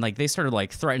house, and like they started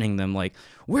like threatening them, like,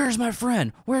 where's my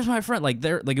friend, like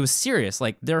it was serious,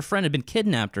 like their friend had been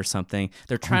kidnapped or something.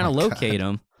 They're trying to locate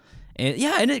him. And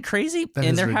yeah, isn't it crazy?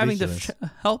 And they're ridiculous. Having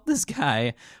to help this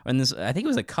guy, and this, I think it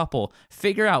was a couple,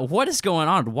 figure out what is going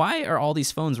on. Why are all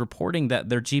these phones reporting that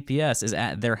their GPS is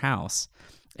at their house?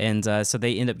 And so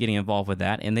they end up getting involved with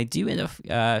that, and they do end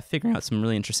up figuring out some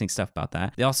really interesting stuff about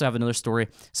that. They also have another story.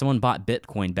 Someone bought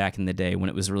Bitcoin back in the day when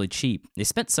it was really cheap. They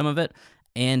spent some of it,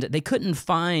 and they couldn't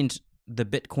find the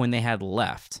Bitcoin they had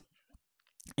left.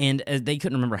 And they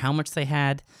couldn't remember how much they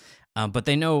had, but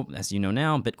they know, as you know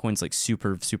now, Bitcoin's like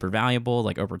super, super valuable,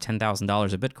 like over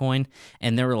 $10,000 a Bitcoin.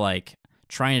 And they were like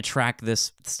trying to track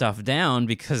this stuff down,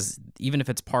 because even if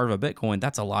it's part of a Bitcoin,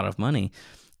 that's a lot of money.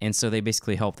 And so they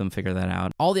basically help them figure that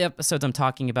out. All the episodes I'm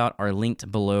talking about are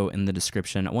linked below in the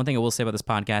description. One thing I will say about this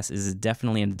podcast is it's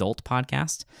definitely an adult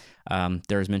podcast.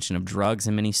 There's mention of drugs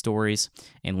in many stories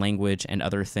and language and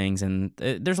other things. And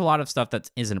there's a lot of stuff that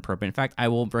isn't appropriate. In fact, I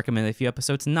will recommend a few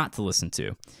episodes not to listen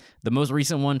to. The most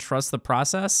recent one, Trust the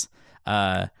Process,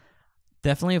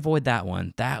 definitely avoid that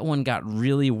one. That one got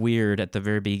really weird at the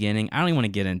very beginning. I don't even want to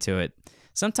get into it.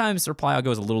 Sometimes Reply All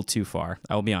goes a little too far,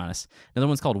 I will be honest. Another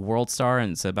one's called World Star,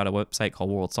 and it's about a website called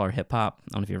World Star Hip Hop. I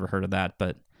don't know if you've ever heard of that,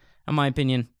 but in my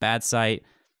opinion, bad site.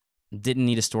 Didn't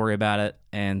need a story about it,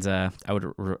 and I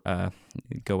would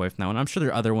go away from that one. I'm sure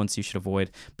there are other ones you should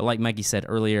avoid, but like Mikey said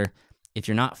earlier, if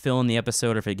you're not feeling the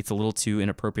episode or if it gets a little too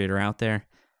inappropriate or out there,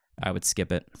 I would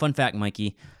skip it. Fun fact,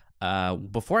 Mikey.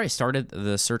 Before I started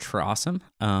the search for Awesome,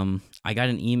 I got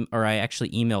I actually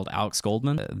emailed Alex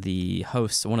Goldman, the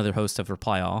host, one of the hosts of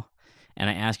Reply All, and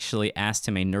I actually asked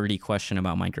him a nerdy question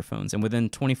about microphones. And within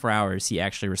 24 hours, he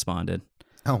actually responded.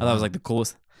 Oh, wow. I thought it was like the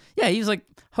coolest. Yeah, he was like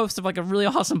host of like a really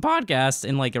awesome podcast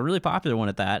and like a really popular one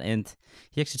at that. And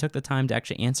he actually took the time to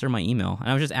actually answer my email. And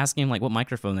I was just asking him like what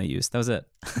microphone they used. That was it.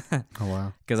 Oh,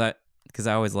 wow. Because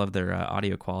I always love their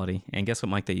audio quality. And guess what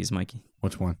mic they use, Mikey?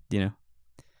 Which one? Do you know?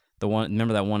 The one,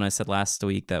 remember that one I said last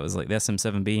week that was like the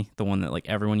SM7B, the one that like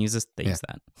everyone uses? They use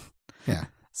that. Yeah.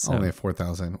 So, only a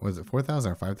 $4,000. Was it $4,000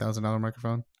 or $5,000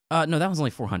 microphone? No, that was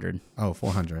only $400. Oh,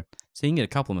 $400. So you can get a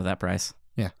couple of them at that price.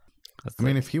 Yeah. I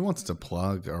mean, if he wants to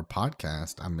plug or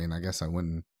podcast, I mean, I guess I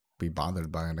wouldn't be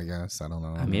bothered by it, I guess. I don't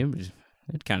know. I mean,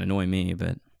 it'd kind of annoy me,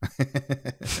 but.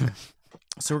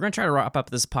 So we're going to try to wrap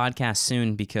up this podcast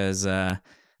soon because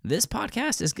this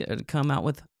podcast is going to come out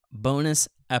with bonus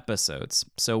episodes.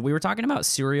 So we were talking about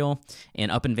Serial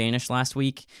and Up and Vanish last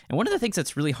week, and one of the things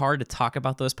that's really hard to talk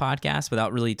about those podcasts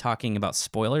without really talking about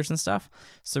spoilers and stuff.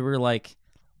 So we were like,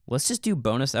 let's just do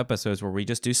bonus episodes where we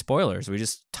just do spoilers. We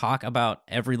just talk about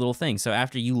every little thing. So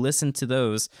after you listen to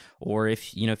those, or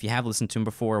if you have listened to them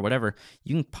before or whatever,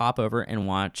 you can pop over and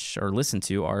watch or listen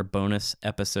to our bonus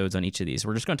episodes on each of these.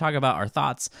 We're just going to talk about our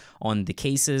thoughts on the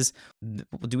cases.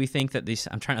 Do we think that these?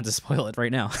 I'm trying not to spoil it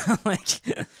right now.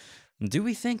 Do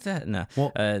we think that? No.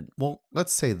 Well,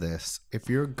 let's say this. If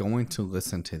you're going to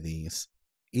listen to these,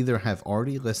 either have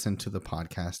already listened to the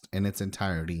podcast in its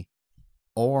entirety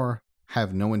or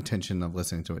have no intention of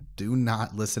listening to it. Do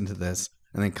not listen to this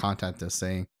and then contact us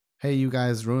saying, hey, you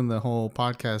guys ruined the whole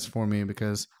podcast for me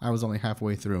because I was only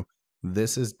halfway through.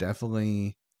 This is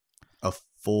definitely a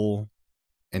full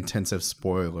intensive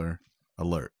spoiler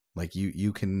alert. Like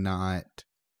you cannot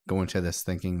go into this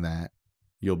thinking that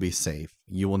you'll be safe.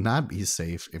 You will not be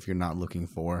safe if you're not looking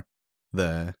for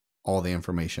all the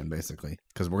information, basically,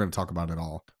 because we're going to talk about it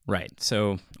all. Right.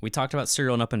 So we talked about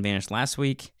Serial and Up and Vanish last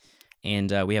week,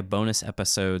 and we have bonus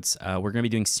episodes. We're going to be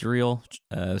doing Serial.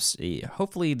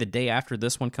 Hopefully the day after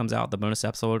this one comes out, the bonus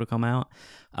episode will come out,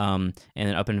 and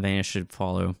then Up and Vanish should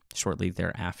follow shortly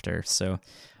thereafter. So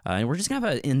and we're just going to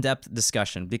have an in-depth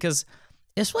discussion because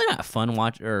it's really not fun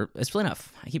it's really not,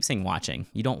 I keep saying watching.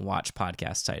 You don't watch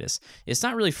podcasts, Titus. It's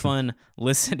not really fun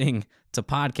listening to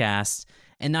podcasts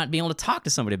and not being able to talk to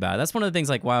somebody about it. That's one of the things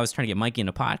like why I was trying to get Mikey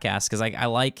into podcasts, because I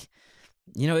like,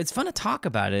 it's fun to talk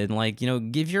about it and like,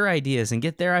 give your ideas and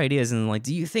get their ideas and like,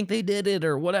 do you think they did it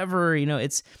or whatever?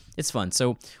 It's fun.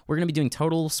 So we're going to be doing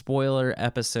total spoiler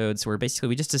episodes where basically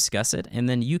we just discuss it and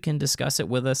then you can discuss it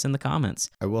with us in the comments.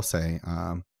 I will say,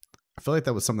 I feel like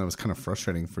that was something that was kind of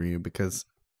frustrating for you because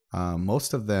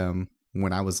most of them,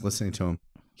 when I was listening to him,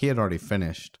 he had already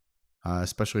finished,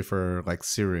 especially for like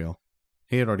Serial.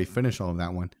 He had already finished all of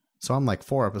that one. So I'm like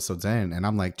 4 episodes in and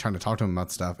I'm like trying to talk to him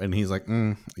about stuff. And he's like,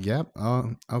 yep.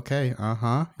 Oh, okay.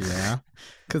 Yeah.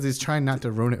 Because he's trying not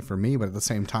to ruin it for me. But at the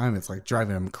same time, it's like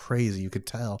driving him crazy. You could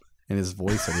tell in his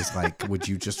voice that he's like, would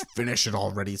you just finish it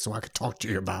already so I could talk to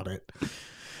you about it?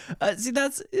 See,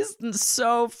 it's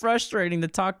so frustrating to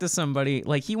talk to somebody.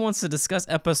 Like, he wants to discuss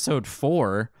episode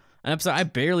 4, an episode I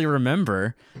barely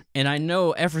remember, and I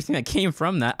know everything that came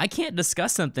from that. I can't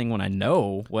discuss something when I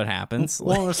know what happens.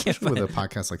 Well, especially with a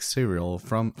podcast like Serial,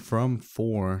 from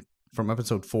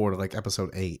episode 4 to like episode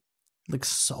 8, like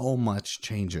so much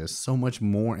changes, so much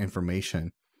more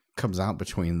information comes out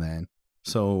between then.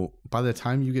 So by the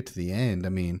time you get to the end, I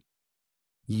mean,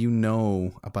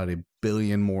 about 1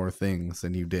 billion more things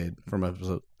than you did from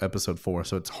episode 4.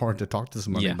 So it's hard to talk to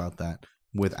somebody about that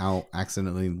without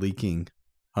accidentally leaking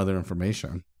other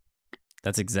information.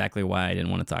 That's exactly why I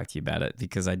didn't want to talk to you about it,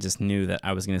 because I just knew that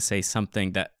I was going to say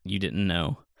something that you didn't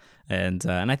know. And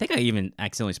I think I even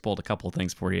accidentally spoiled a couple of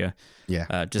things for you.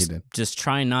 Yeah, just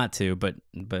trying not to, but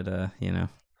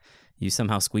you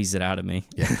somehow squeezed it out of me.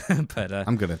 Yeah, but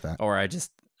I'm good at that. Or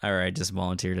All right, just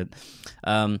volunteered it.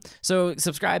 So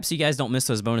subscribe so you guys don't miss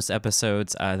those bonus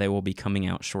episodes. They will be coming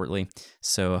out shortly.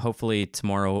 So hopefully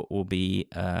tomorrow will be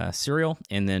Serial,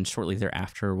 and then shortly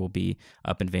thereafter will be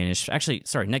Up and Vanish. Actually,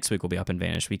 sorry, next week will be Up and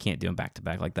Vanish. We can't do them back to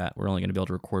back like that. We're only going to be able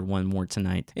to record one more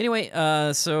tonight. Anyway,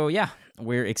 so yeah,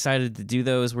 we're excited to do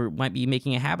those. We might be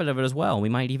making a habit of it as well. We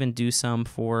might even do some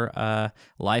for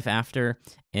Life After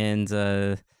and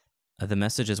the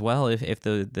Message as well if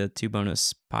the two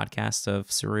bonus podcasts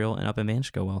of Serial and Up and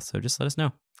Vanish go well. So just let us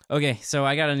know. Okay, so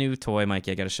I got a new toy,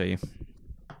 Mikey, I got to show you.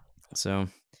 So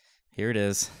here it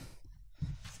is.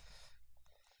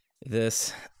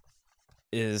 This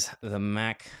is the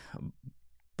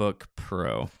MacBook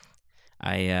Pro.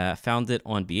 I found it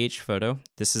on BH Photo.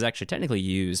 This is actually technically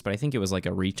used, but I think it was like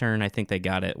a return. I think they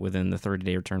got it within the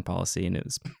 30-day return policy, and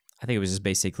I think it was just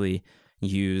basically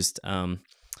used. And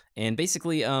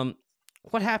basically,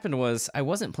 what happened was I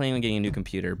wasn't planning on getting a new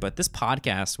computer, but this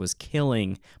podcast was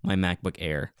killing my MacBook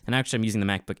Air. And actually, I'm using the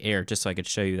MacBook Air just so I could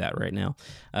show you that right now.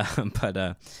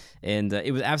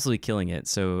 It was absolutely killing it.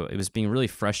 So it was being really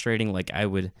frustrating. Like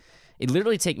it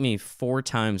literally take me 4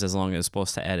 times as long as it was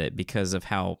supposed to edit because of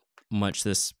how much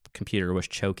this computer was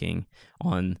choking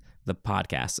on the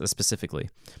podcast specifically.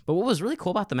 But what was really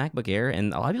cool about the MacBook Air,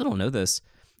 and a lot of people don't know this,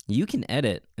 you can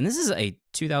edit, and this is a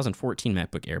 2014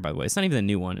 MacBook Air, by the way. It's not even a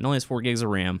new one. It only has 4 gigs of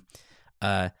RAM.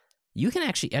 You can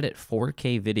actually edit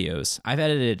 4K videos. I've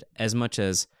edited as much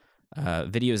as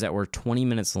videos that were 20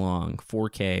 minutes long,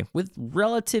 4K, with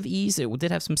relative ease. It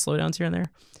did have some slowdowns here and there,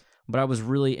 but I was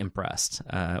really impressed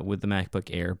with the MacBook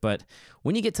Air. But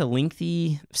when you get to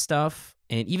lengthy stuff,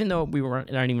 and even though we weren't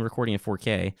even recording in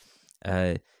 4K,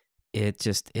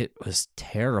 it was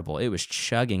terrible. It was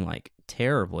chugging like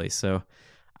terribly. So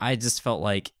I just felt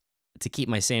like to keep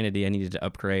my sanity, I needed to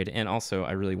upgrade, and also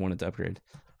I really wanted to upgrade.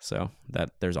 So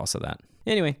there's also that.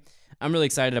 Anyway, I'm really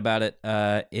excited about it.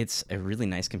 It's a really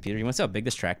nice computer. You want to see how big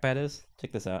this trackpad is?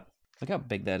 Check this out. Look how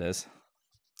big that is.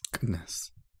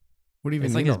 Goodness. What do you even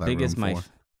it's need like all as big that as room my. for?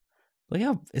 Look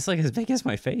how it's like as big as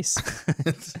my face.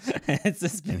 It's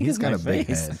as big And he's as got my a big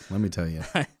face. head, let me tell you.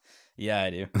 Yeah, I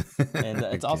do. And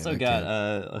it's also got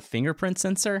a fingerprint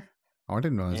sensor. Oh, I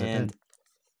didn't realize it And did.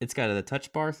 it's got a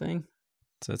touch bar thing.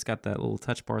 So it's got that little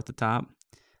touch bar at the top.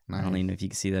 Nice. I don't even know if you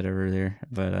can see that over there.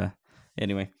 But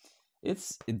anyway,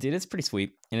 it's pretty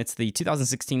sweet. And it's the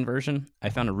 2016 version.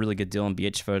 I found a really good deal on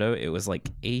BH Photo. It was like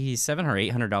 $700 or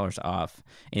 $800 off.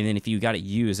 And then if you got it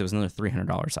used, it was another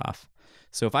 $300 off.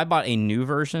 So if I bought a new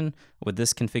version with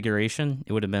this configuration,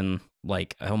 it would have been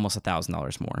like almost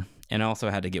 $1,000 more. And I also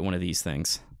had to get one of these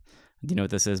things. Do you know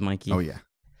what this is, Mikey? Oh, yeah.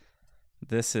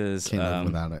 This is... Can't live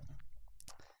without it.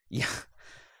 Yeah.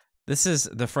 This is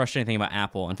the frustrating thing about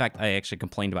Apple. In fact, I actually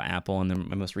complained about Apple in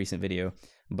my most recent video,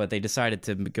 but they decided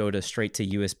to go straight to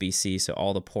USB-C, so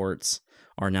all the ports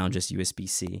are now just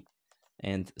USB-C.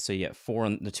 And so you get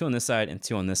 2 on this side and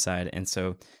 2 on this side. And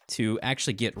so to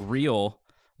actually get real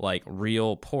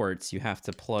ports, you have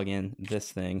to plug in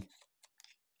this thing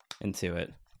into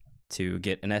it to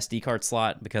get an SD card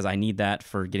slot, because I need that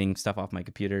for getting stuff off my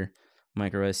computer,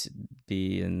 micro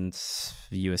SD and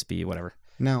USB, whatever.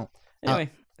 Now, anyway,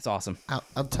 it's awesome.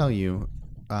 I'll tell you,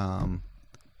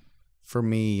 for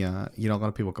me, a lot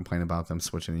of people complain about them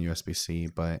switching to USB-C,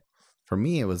 but for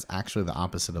me, it was actually the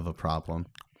opposite of a problem.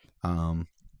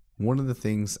 One of the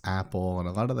things Apple and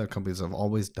a lot of other companies have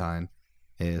always done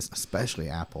is, especially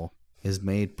Apple, is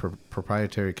made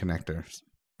proprietary connectors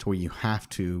to where you have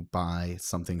to buy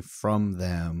something from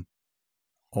them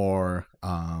or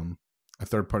a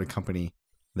third-party company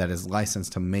that is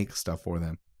licensed to make stuff for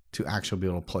them to actually be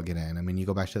able to plug it in. I mean, you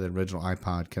go back to the original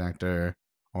iPod connector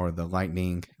or the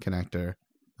Lightning connector.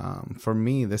 For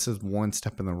me, this is one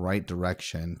step in the right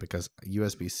direction because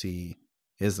USB-C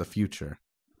is the future.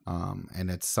 And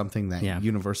it's something that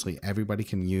universally everybody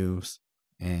can use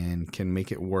and can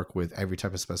make it work with every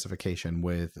type of specification,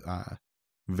 with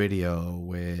video,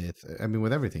 with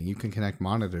everything. You can connect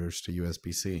monitors to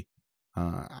USB-C.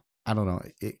 I don't know,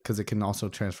 because it can also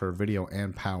transfer video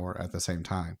and power at the same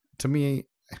time. To me,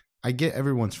 I get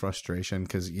everyone's frustration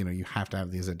because, you have to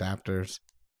have these adapters.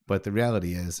 But the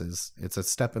reality is it's a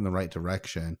step in the right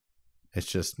direction. It's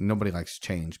just nobody likes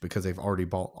change because they've already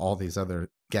bought all these other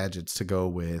gadgets to go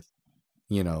with,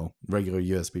 regular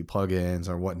USB plugins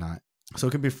or whatnot. So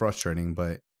it can be frustrating,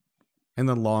 but in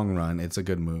the long run, it's a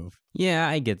good move. Yeah,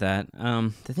 I get that.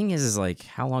 The thing is like,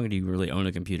 how long do you really own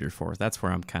a computer for? That's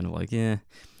where I'm kind of like, yeah.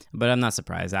 But I'm not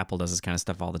surprised. Apple does this kind of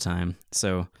stuff all the time.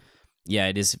 So yeah,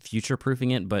 it is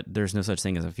future-proofing it, but there's no such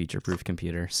thing as a future-proof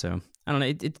computer. So I don't know.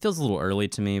 It feels a little early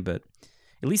to me, but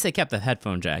at least they kept the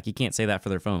headphone jack. You can't say that for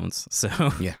their phones. So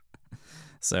yeah.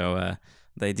 So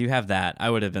They do have that. I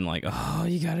would have been like, oh,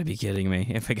 you got to be kidding me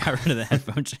if I got rid of the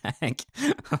headphone jack.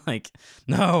 Like,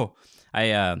 no.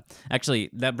 Actually,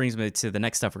 that brings me to the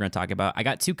next stuff we're going to talk about. I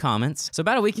got 2 comments. So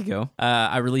about a week ago,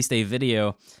 I released a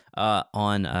video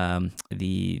on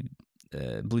the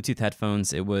Bluetooth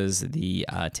headphones. It was the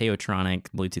Teotronic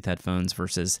Bluetooth headphones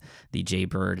versus the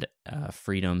Jaybird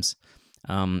Freedoms.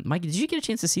 Mike, did you get a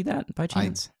chance to see that by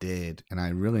chance? I did, and I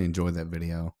really enjoyed that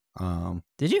video.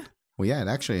 Did you? Well, yeah, it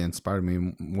actually inspired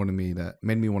me,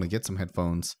 made me want to get some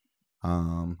headphones.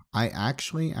 I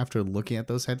actually, after looking at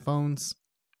those headphones,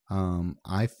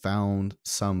 I found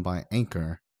some by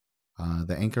Anchor,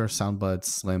 the Anchor Soundbud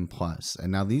Slim Plus.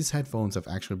 And now these headphones have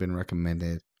actually been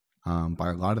recommended by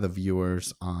a lot of the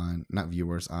viewers on, not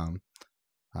viewers,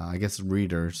 I guess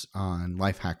readers on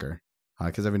Lifehacker.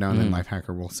 Because every now and then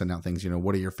Lifehacker will send out things,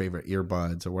 what are your favorite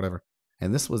earbuds or whatever.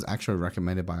 And this was actually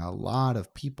recommended by a lot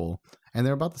of people. And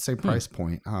they're about the same price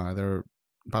point. They're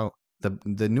about,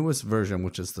 the newest version,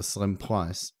 which is the Slim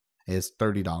Plus, is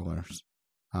 $30.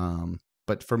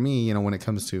 But for me, when it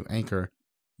comes to Anchor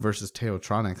versus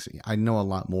Teotronics, I know a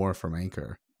lot more from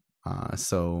Anchor.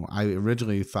 So I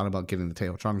originally thought about getting the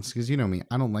Teotronics because you know me,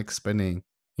 I don't like spending,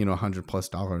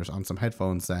 $100+ on some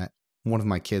headphones that one of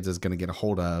my kids is going to get a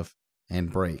hold of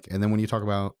and break. And then when you talk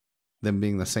about them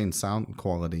being the same sound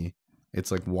quality, it's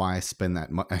like, why spend that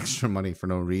extra money for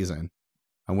no reason?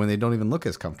 And when they don't even look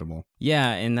as comfortable.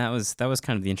 Yeah, and that was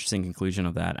kind of the interesting conclusion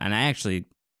of that. And I actually,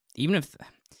 even if,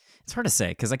 it's hard to say,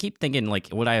 because I keep thinking, like,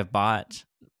 would I have bought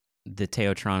the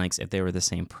Teotronics if they were the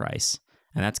same price?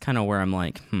 And that's kind of where I'm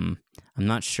like, I'm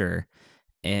not sure.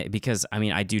 Because,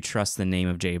 I do trust the name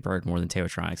of Jaybird more than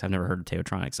Teotronics. I've never heard of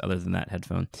Teotronics other than that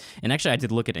headphone. And actually, I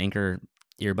did look at Anchor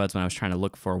earbuds when I was trying to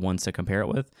look for ones to compare it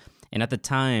with. And at the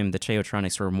time, the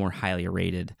Teotronics were more highly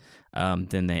rated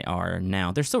than they are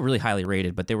now. They're still really highly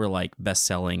rated, but they were like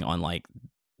best-selling on like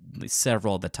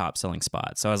several of the top-selling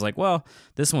spots. So I was like, well,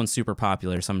 this one's super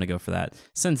popular, so I'm going to go for that.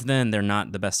 Since then, they're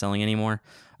not the best-selling anymore,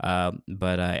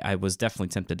 but I was definitely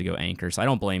tempted to go Anchor. So I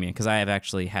don't blame you, because I have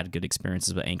actually had good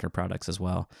experiences with Anchor products as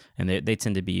well, and they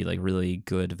tend to be like really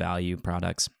good value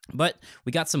products. But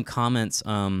we got some comments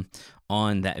on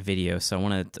that video, so I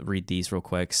want to read these real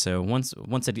quick. So once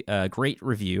a great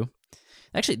review.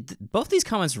 Actually, both these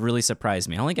comments really surprised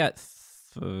me. I only got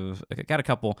a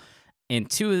couple, and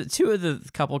two of the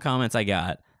couple comments I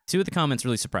got, two of the comments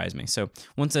really surprised me. So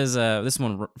one says, this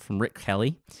one from Rick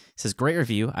Kelly, says, great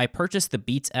review. I purchased the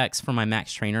Beats X for my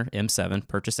Max Trainer M7,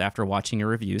 purchased after watching your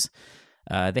reviews.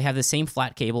 They have the same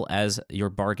flat cable as your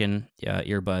bargain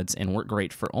earbuds and work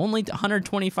great for only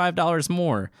 $125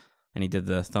 more. And he did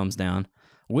the thumbs down.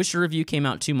 Wish your review came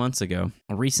out 2 months ago.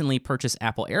 I recently purchased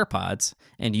Apple AirPods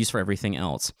and use for everything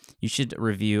else. You should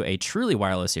review a truly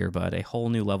wireless earbud, a whole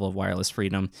new level of wireless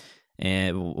freedom,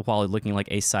 while looking like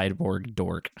a cyborg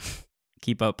dork.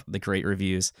 Keep up the great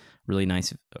reviews. Really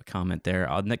nice comment there.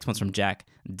 Next one's from Jack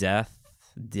Death.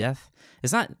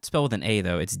 It's not spelled with an A,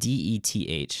 though. It's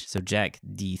D-E-T-H. So Jack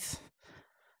Death,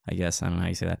 I guess. I don't know how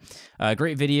you say that.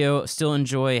 Great video. Still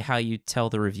enjoy how you tell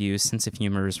the reviews. Sense of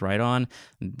humor is right on.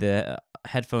 The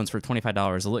headphones for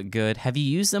 $25 look good. Have you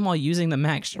used them while using the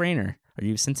Max Trainer? Are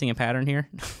you sensing a pattern here?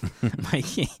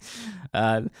 Mikey,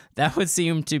 that would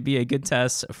seem to be a good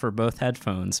test for both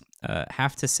headphones.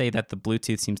 Have to say that the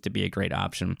Bluetooth seems to be a great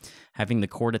option. Having the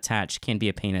cord attached can be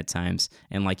a pain at times,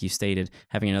 and like you stated,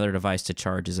 having another device to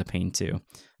charge is a pain too.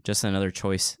 Just another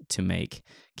choice to make.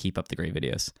 Keep up the great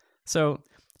videos. So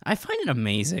I find it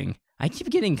amazing. I keep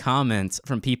getting comments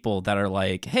from people that are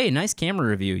like, hey, nice camera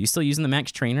review. You still using the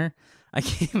Max Trainer?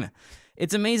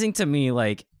 It's amazing to me,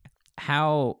 like,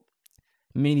 how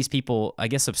many of these people, I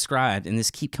guess, subscribed and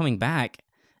just keep coming back.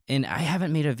 And I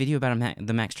haven't made a video about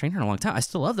the Max Trainer in a long time. I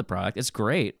still love the product. It's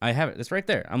great. I have it. It's right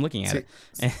there. I'm looking at it.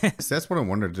 So that's what I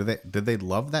wondered. Did they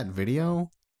love that video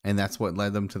and that's what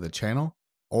led them to the channel?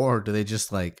 Or do they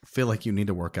just like feel like you need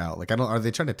to work out? Like, are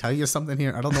they trying to tell you something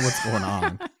here? I don't know what's going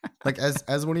on. Like,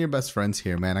 as one of your best friends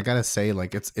here, man, I gotta say,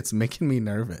 like, it's making me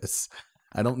nervous.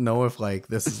 I don't know if like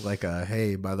this is like a,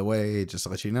 hey, by the way, just to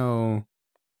let you know,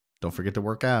 don't forget to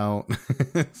work out.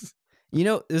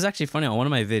 It was actually funny. On one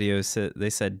of my videos, they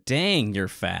said, dang, you're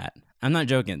fat. I'm not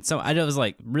joking. So I was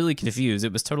like really confused.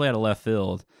 It was totally out of left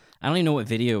field. I don't even know what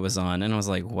video it was on. And I was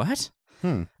like, what?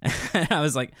 And I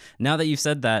was like, now that you've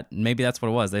said that, maybe that's what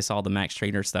it was. They saw the Max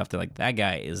Trainer stuff. They're like, that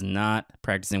guy is not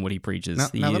practicing what he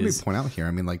preaches. Now let me point out here.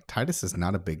 I mean, like, Titus is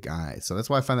not a big guy. So that's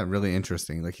why I find that really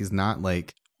interesting. Like, he's not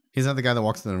the guy that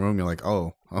walks in the room. You're like,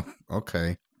 oh,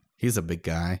 okay. He's a big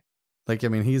guy. Like, I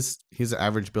mean, he's an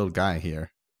average build guy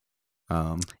here.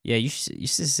 Yeah, you should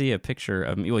see a picture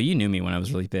of me. Well, you knew me when I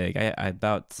was really big. I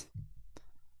about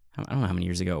I don't know how many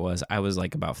years ago it was. I was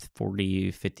like about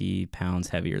 40, 50 pounds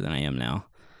heavier than I am now.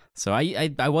 So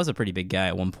I was a pretty big guy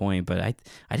at one point, but I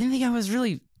didn't think I was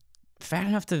really fat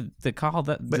enough to call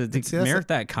that to merit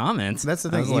that comment. That's the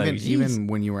thing. Even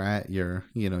when you were at your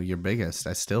biggest,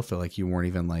 I still feel like you weren't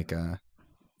even like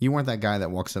you weren't that guy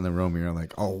that walks in the room and you're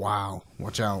like, oh wow,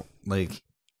 watch out, like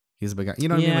he's a big guy. You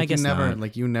know what I mean?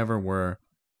 Like, you never were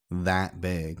that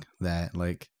big that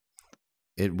like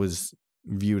it was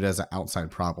viewed as an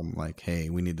outside problem. Like, hey,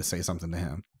 we need to say something to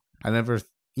him. I never,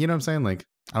 you know what I'm saying? Like,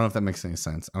 I don't know if that makes any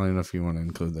sense. I don't even know if you want to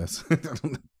include this.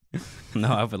 No,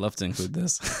 I would love to include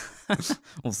this.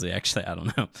 We'll see. Actually, I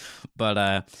don't know.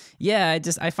 But yeah,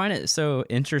 I find it so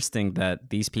interesting that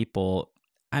these people,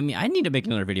 I mean, I need to make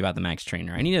another video about the Max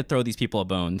Trainer. I need to throw these people a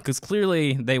bone because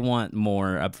clearly they want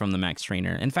more up from the Max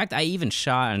Trainer. In fact, I even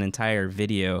shot an entire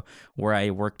video where I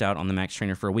worked out on the Max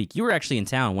Trainer for a week. You were actually in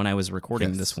town when I was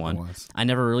recording this one. I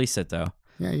never released it though.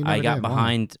 Yeah, you I got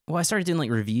behind. Well, I started doing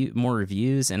like more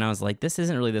reviews, and I was like, this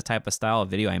isn't really the type of style of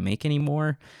video I make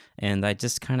anymore. And I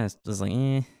just kind of was like,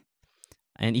 eh.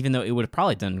 And even though it would have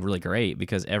probably done really great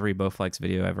because every Bowflex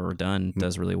video I've ever done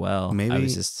does really well.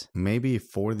 Maybe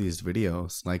for these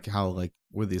videos, like how like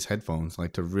with these headphones,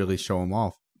 like to really show them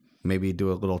off, maybe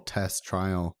do a little test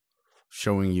trial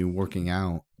showing you working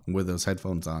out with those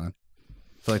headphones on.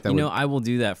 I feel like that I will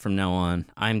do that from now on.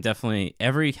 I'm definitely,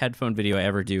 every headphone video I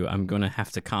ever do, I'm going to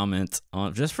have to comment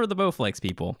on, just for the Bowflex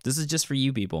people. This is just for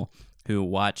you people who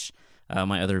watch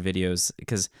my other videos,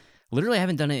 because literally I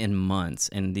haven't done it in months,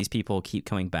 and these people keep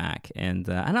coming back, and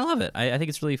I love it. I think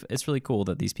it's really cool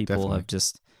that these people have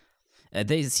just,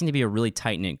 they seem to be a really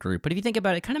tight-knit group. But if you think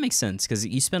about it, it kind of makes sense because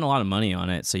you spend a lot of money on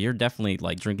it, so you're definitely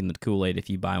like drinking the Kool-Aid if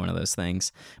you buy one of those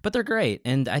things. But they're great,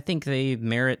 and I think they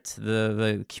merit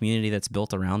the community that's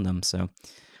built around them. So,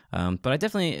 but I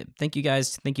definitely thank you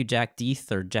guys. Thank you, Jack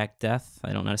Death or Jack Death.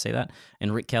 I don't know how to say that.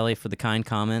 And Rick Kelly for the kind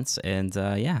comments. And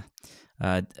yeah.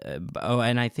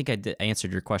 And I think I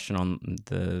answered your question on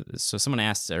so someone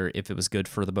asked if it was good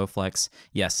for the Bowflex.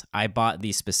 Yes, I bought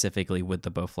these specifically with the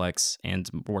Bowflex and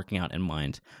working out in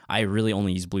mind. I really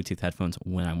only use Bluetooth headphones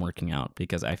when I'm working out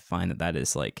because I find that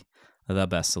is like the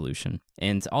best solution.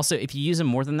 And also, if you use them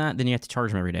more than that, then you have to charge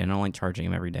them every day. And I don't like charging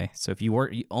them every day. So if you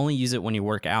only use it when you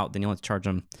work out, then you'll have to charge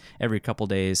them every couple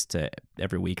days to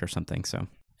every week or something. So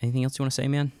anything else you want to say,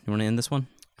 man? You want to end this one?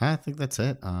 I think that's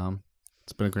it.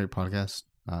 It's been a great podcast.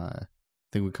 I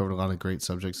think we covered a lot of great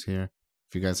subjects here.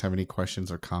 If you guys have any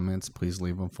questions or comments, please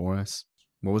leave them for us.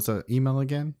 What was the email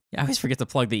again? Yeah, I always forget to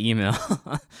plug the email.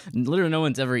 Literally, no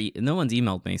one's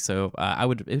emailed me, so it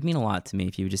would mean a lot to me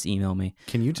if you would just email me.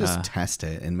 Can you just test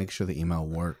it and make sure the email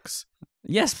works?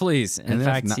 Yes, please. In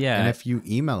fact, And if you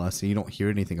email us and you don't hear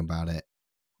anything about it,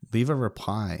 leave a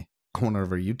reply on one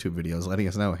of our YouTube videos letting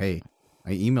us know, hey,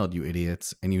 I emailed you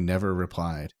idiots and you never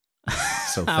replied.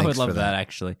 So I would love that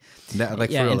actually.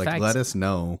 Let us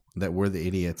know that we're the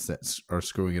idiots that are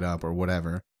screwing it up or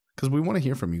whatever, because we want to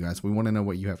hear from you guys. We want to know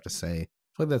what you have to say. I feel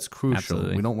like that's crucial.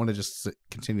 Absolutely. We don't want to just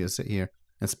continue to sit here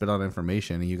and spit out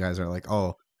information, and you guys are like,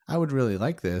 "Oh, I would really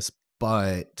like this,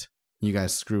 but you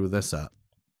guys screw this up."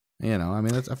 You know, I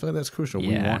mean, I feel like that's crucial.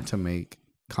 Yeah. We want to make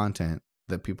content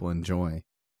that people enjoy.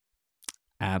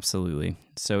 Absolutely.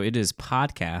 So it is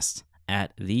podcast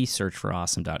at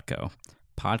thesearchforawesome.co.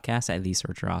 Podcast at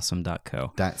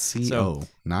thesearchforawesome.co. .co,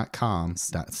 not com,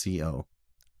 .co.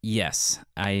 Yes,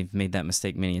 I've made that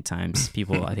mistake many times.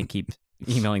 People, I think, keep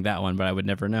emailing that one, but I would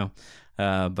never know.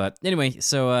 But anyway,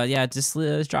 so yeah, just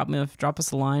drop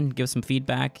us a line, give us some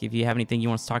feedback. If you have anything you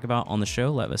want us to talk about on the show,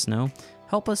 let us know.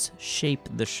 Help us shape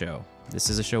the show.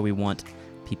 This is a show we want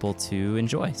people to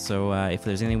enjoy. So if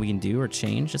there's anything we can do or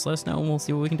change, just let us know, and we'll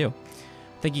see what we can do.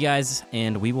 Thank you guys,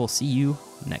 and we will see you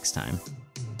next time.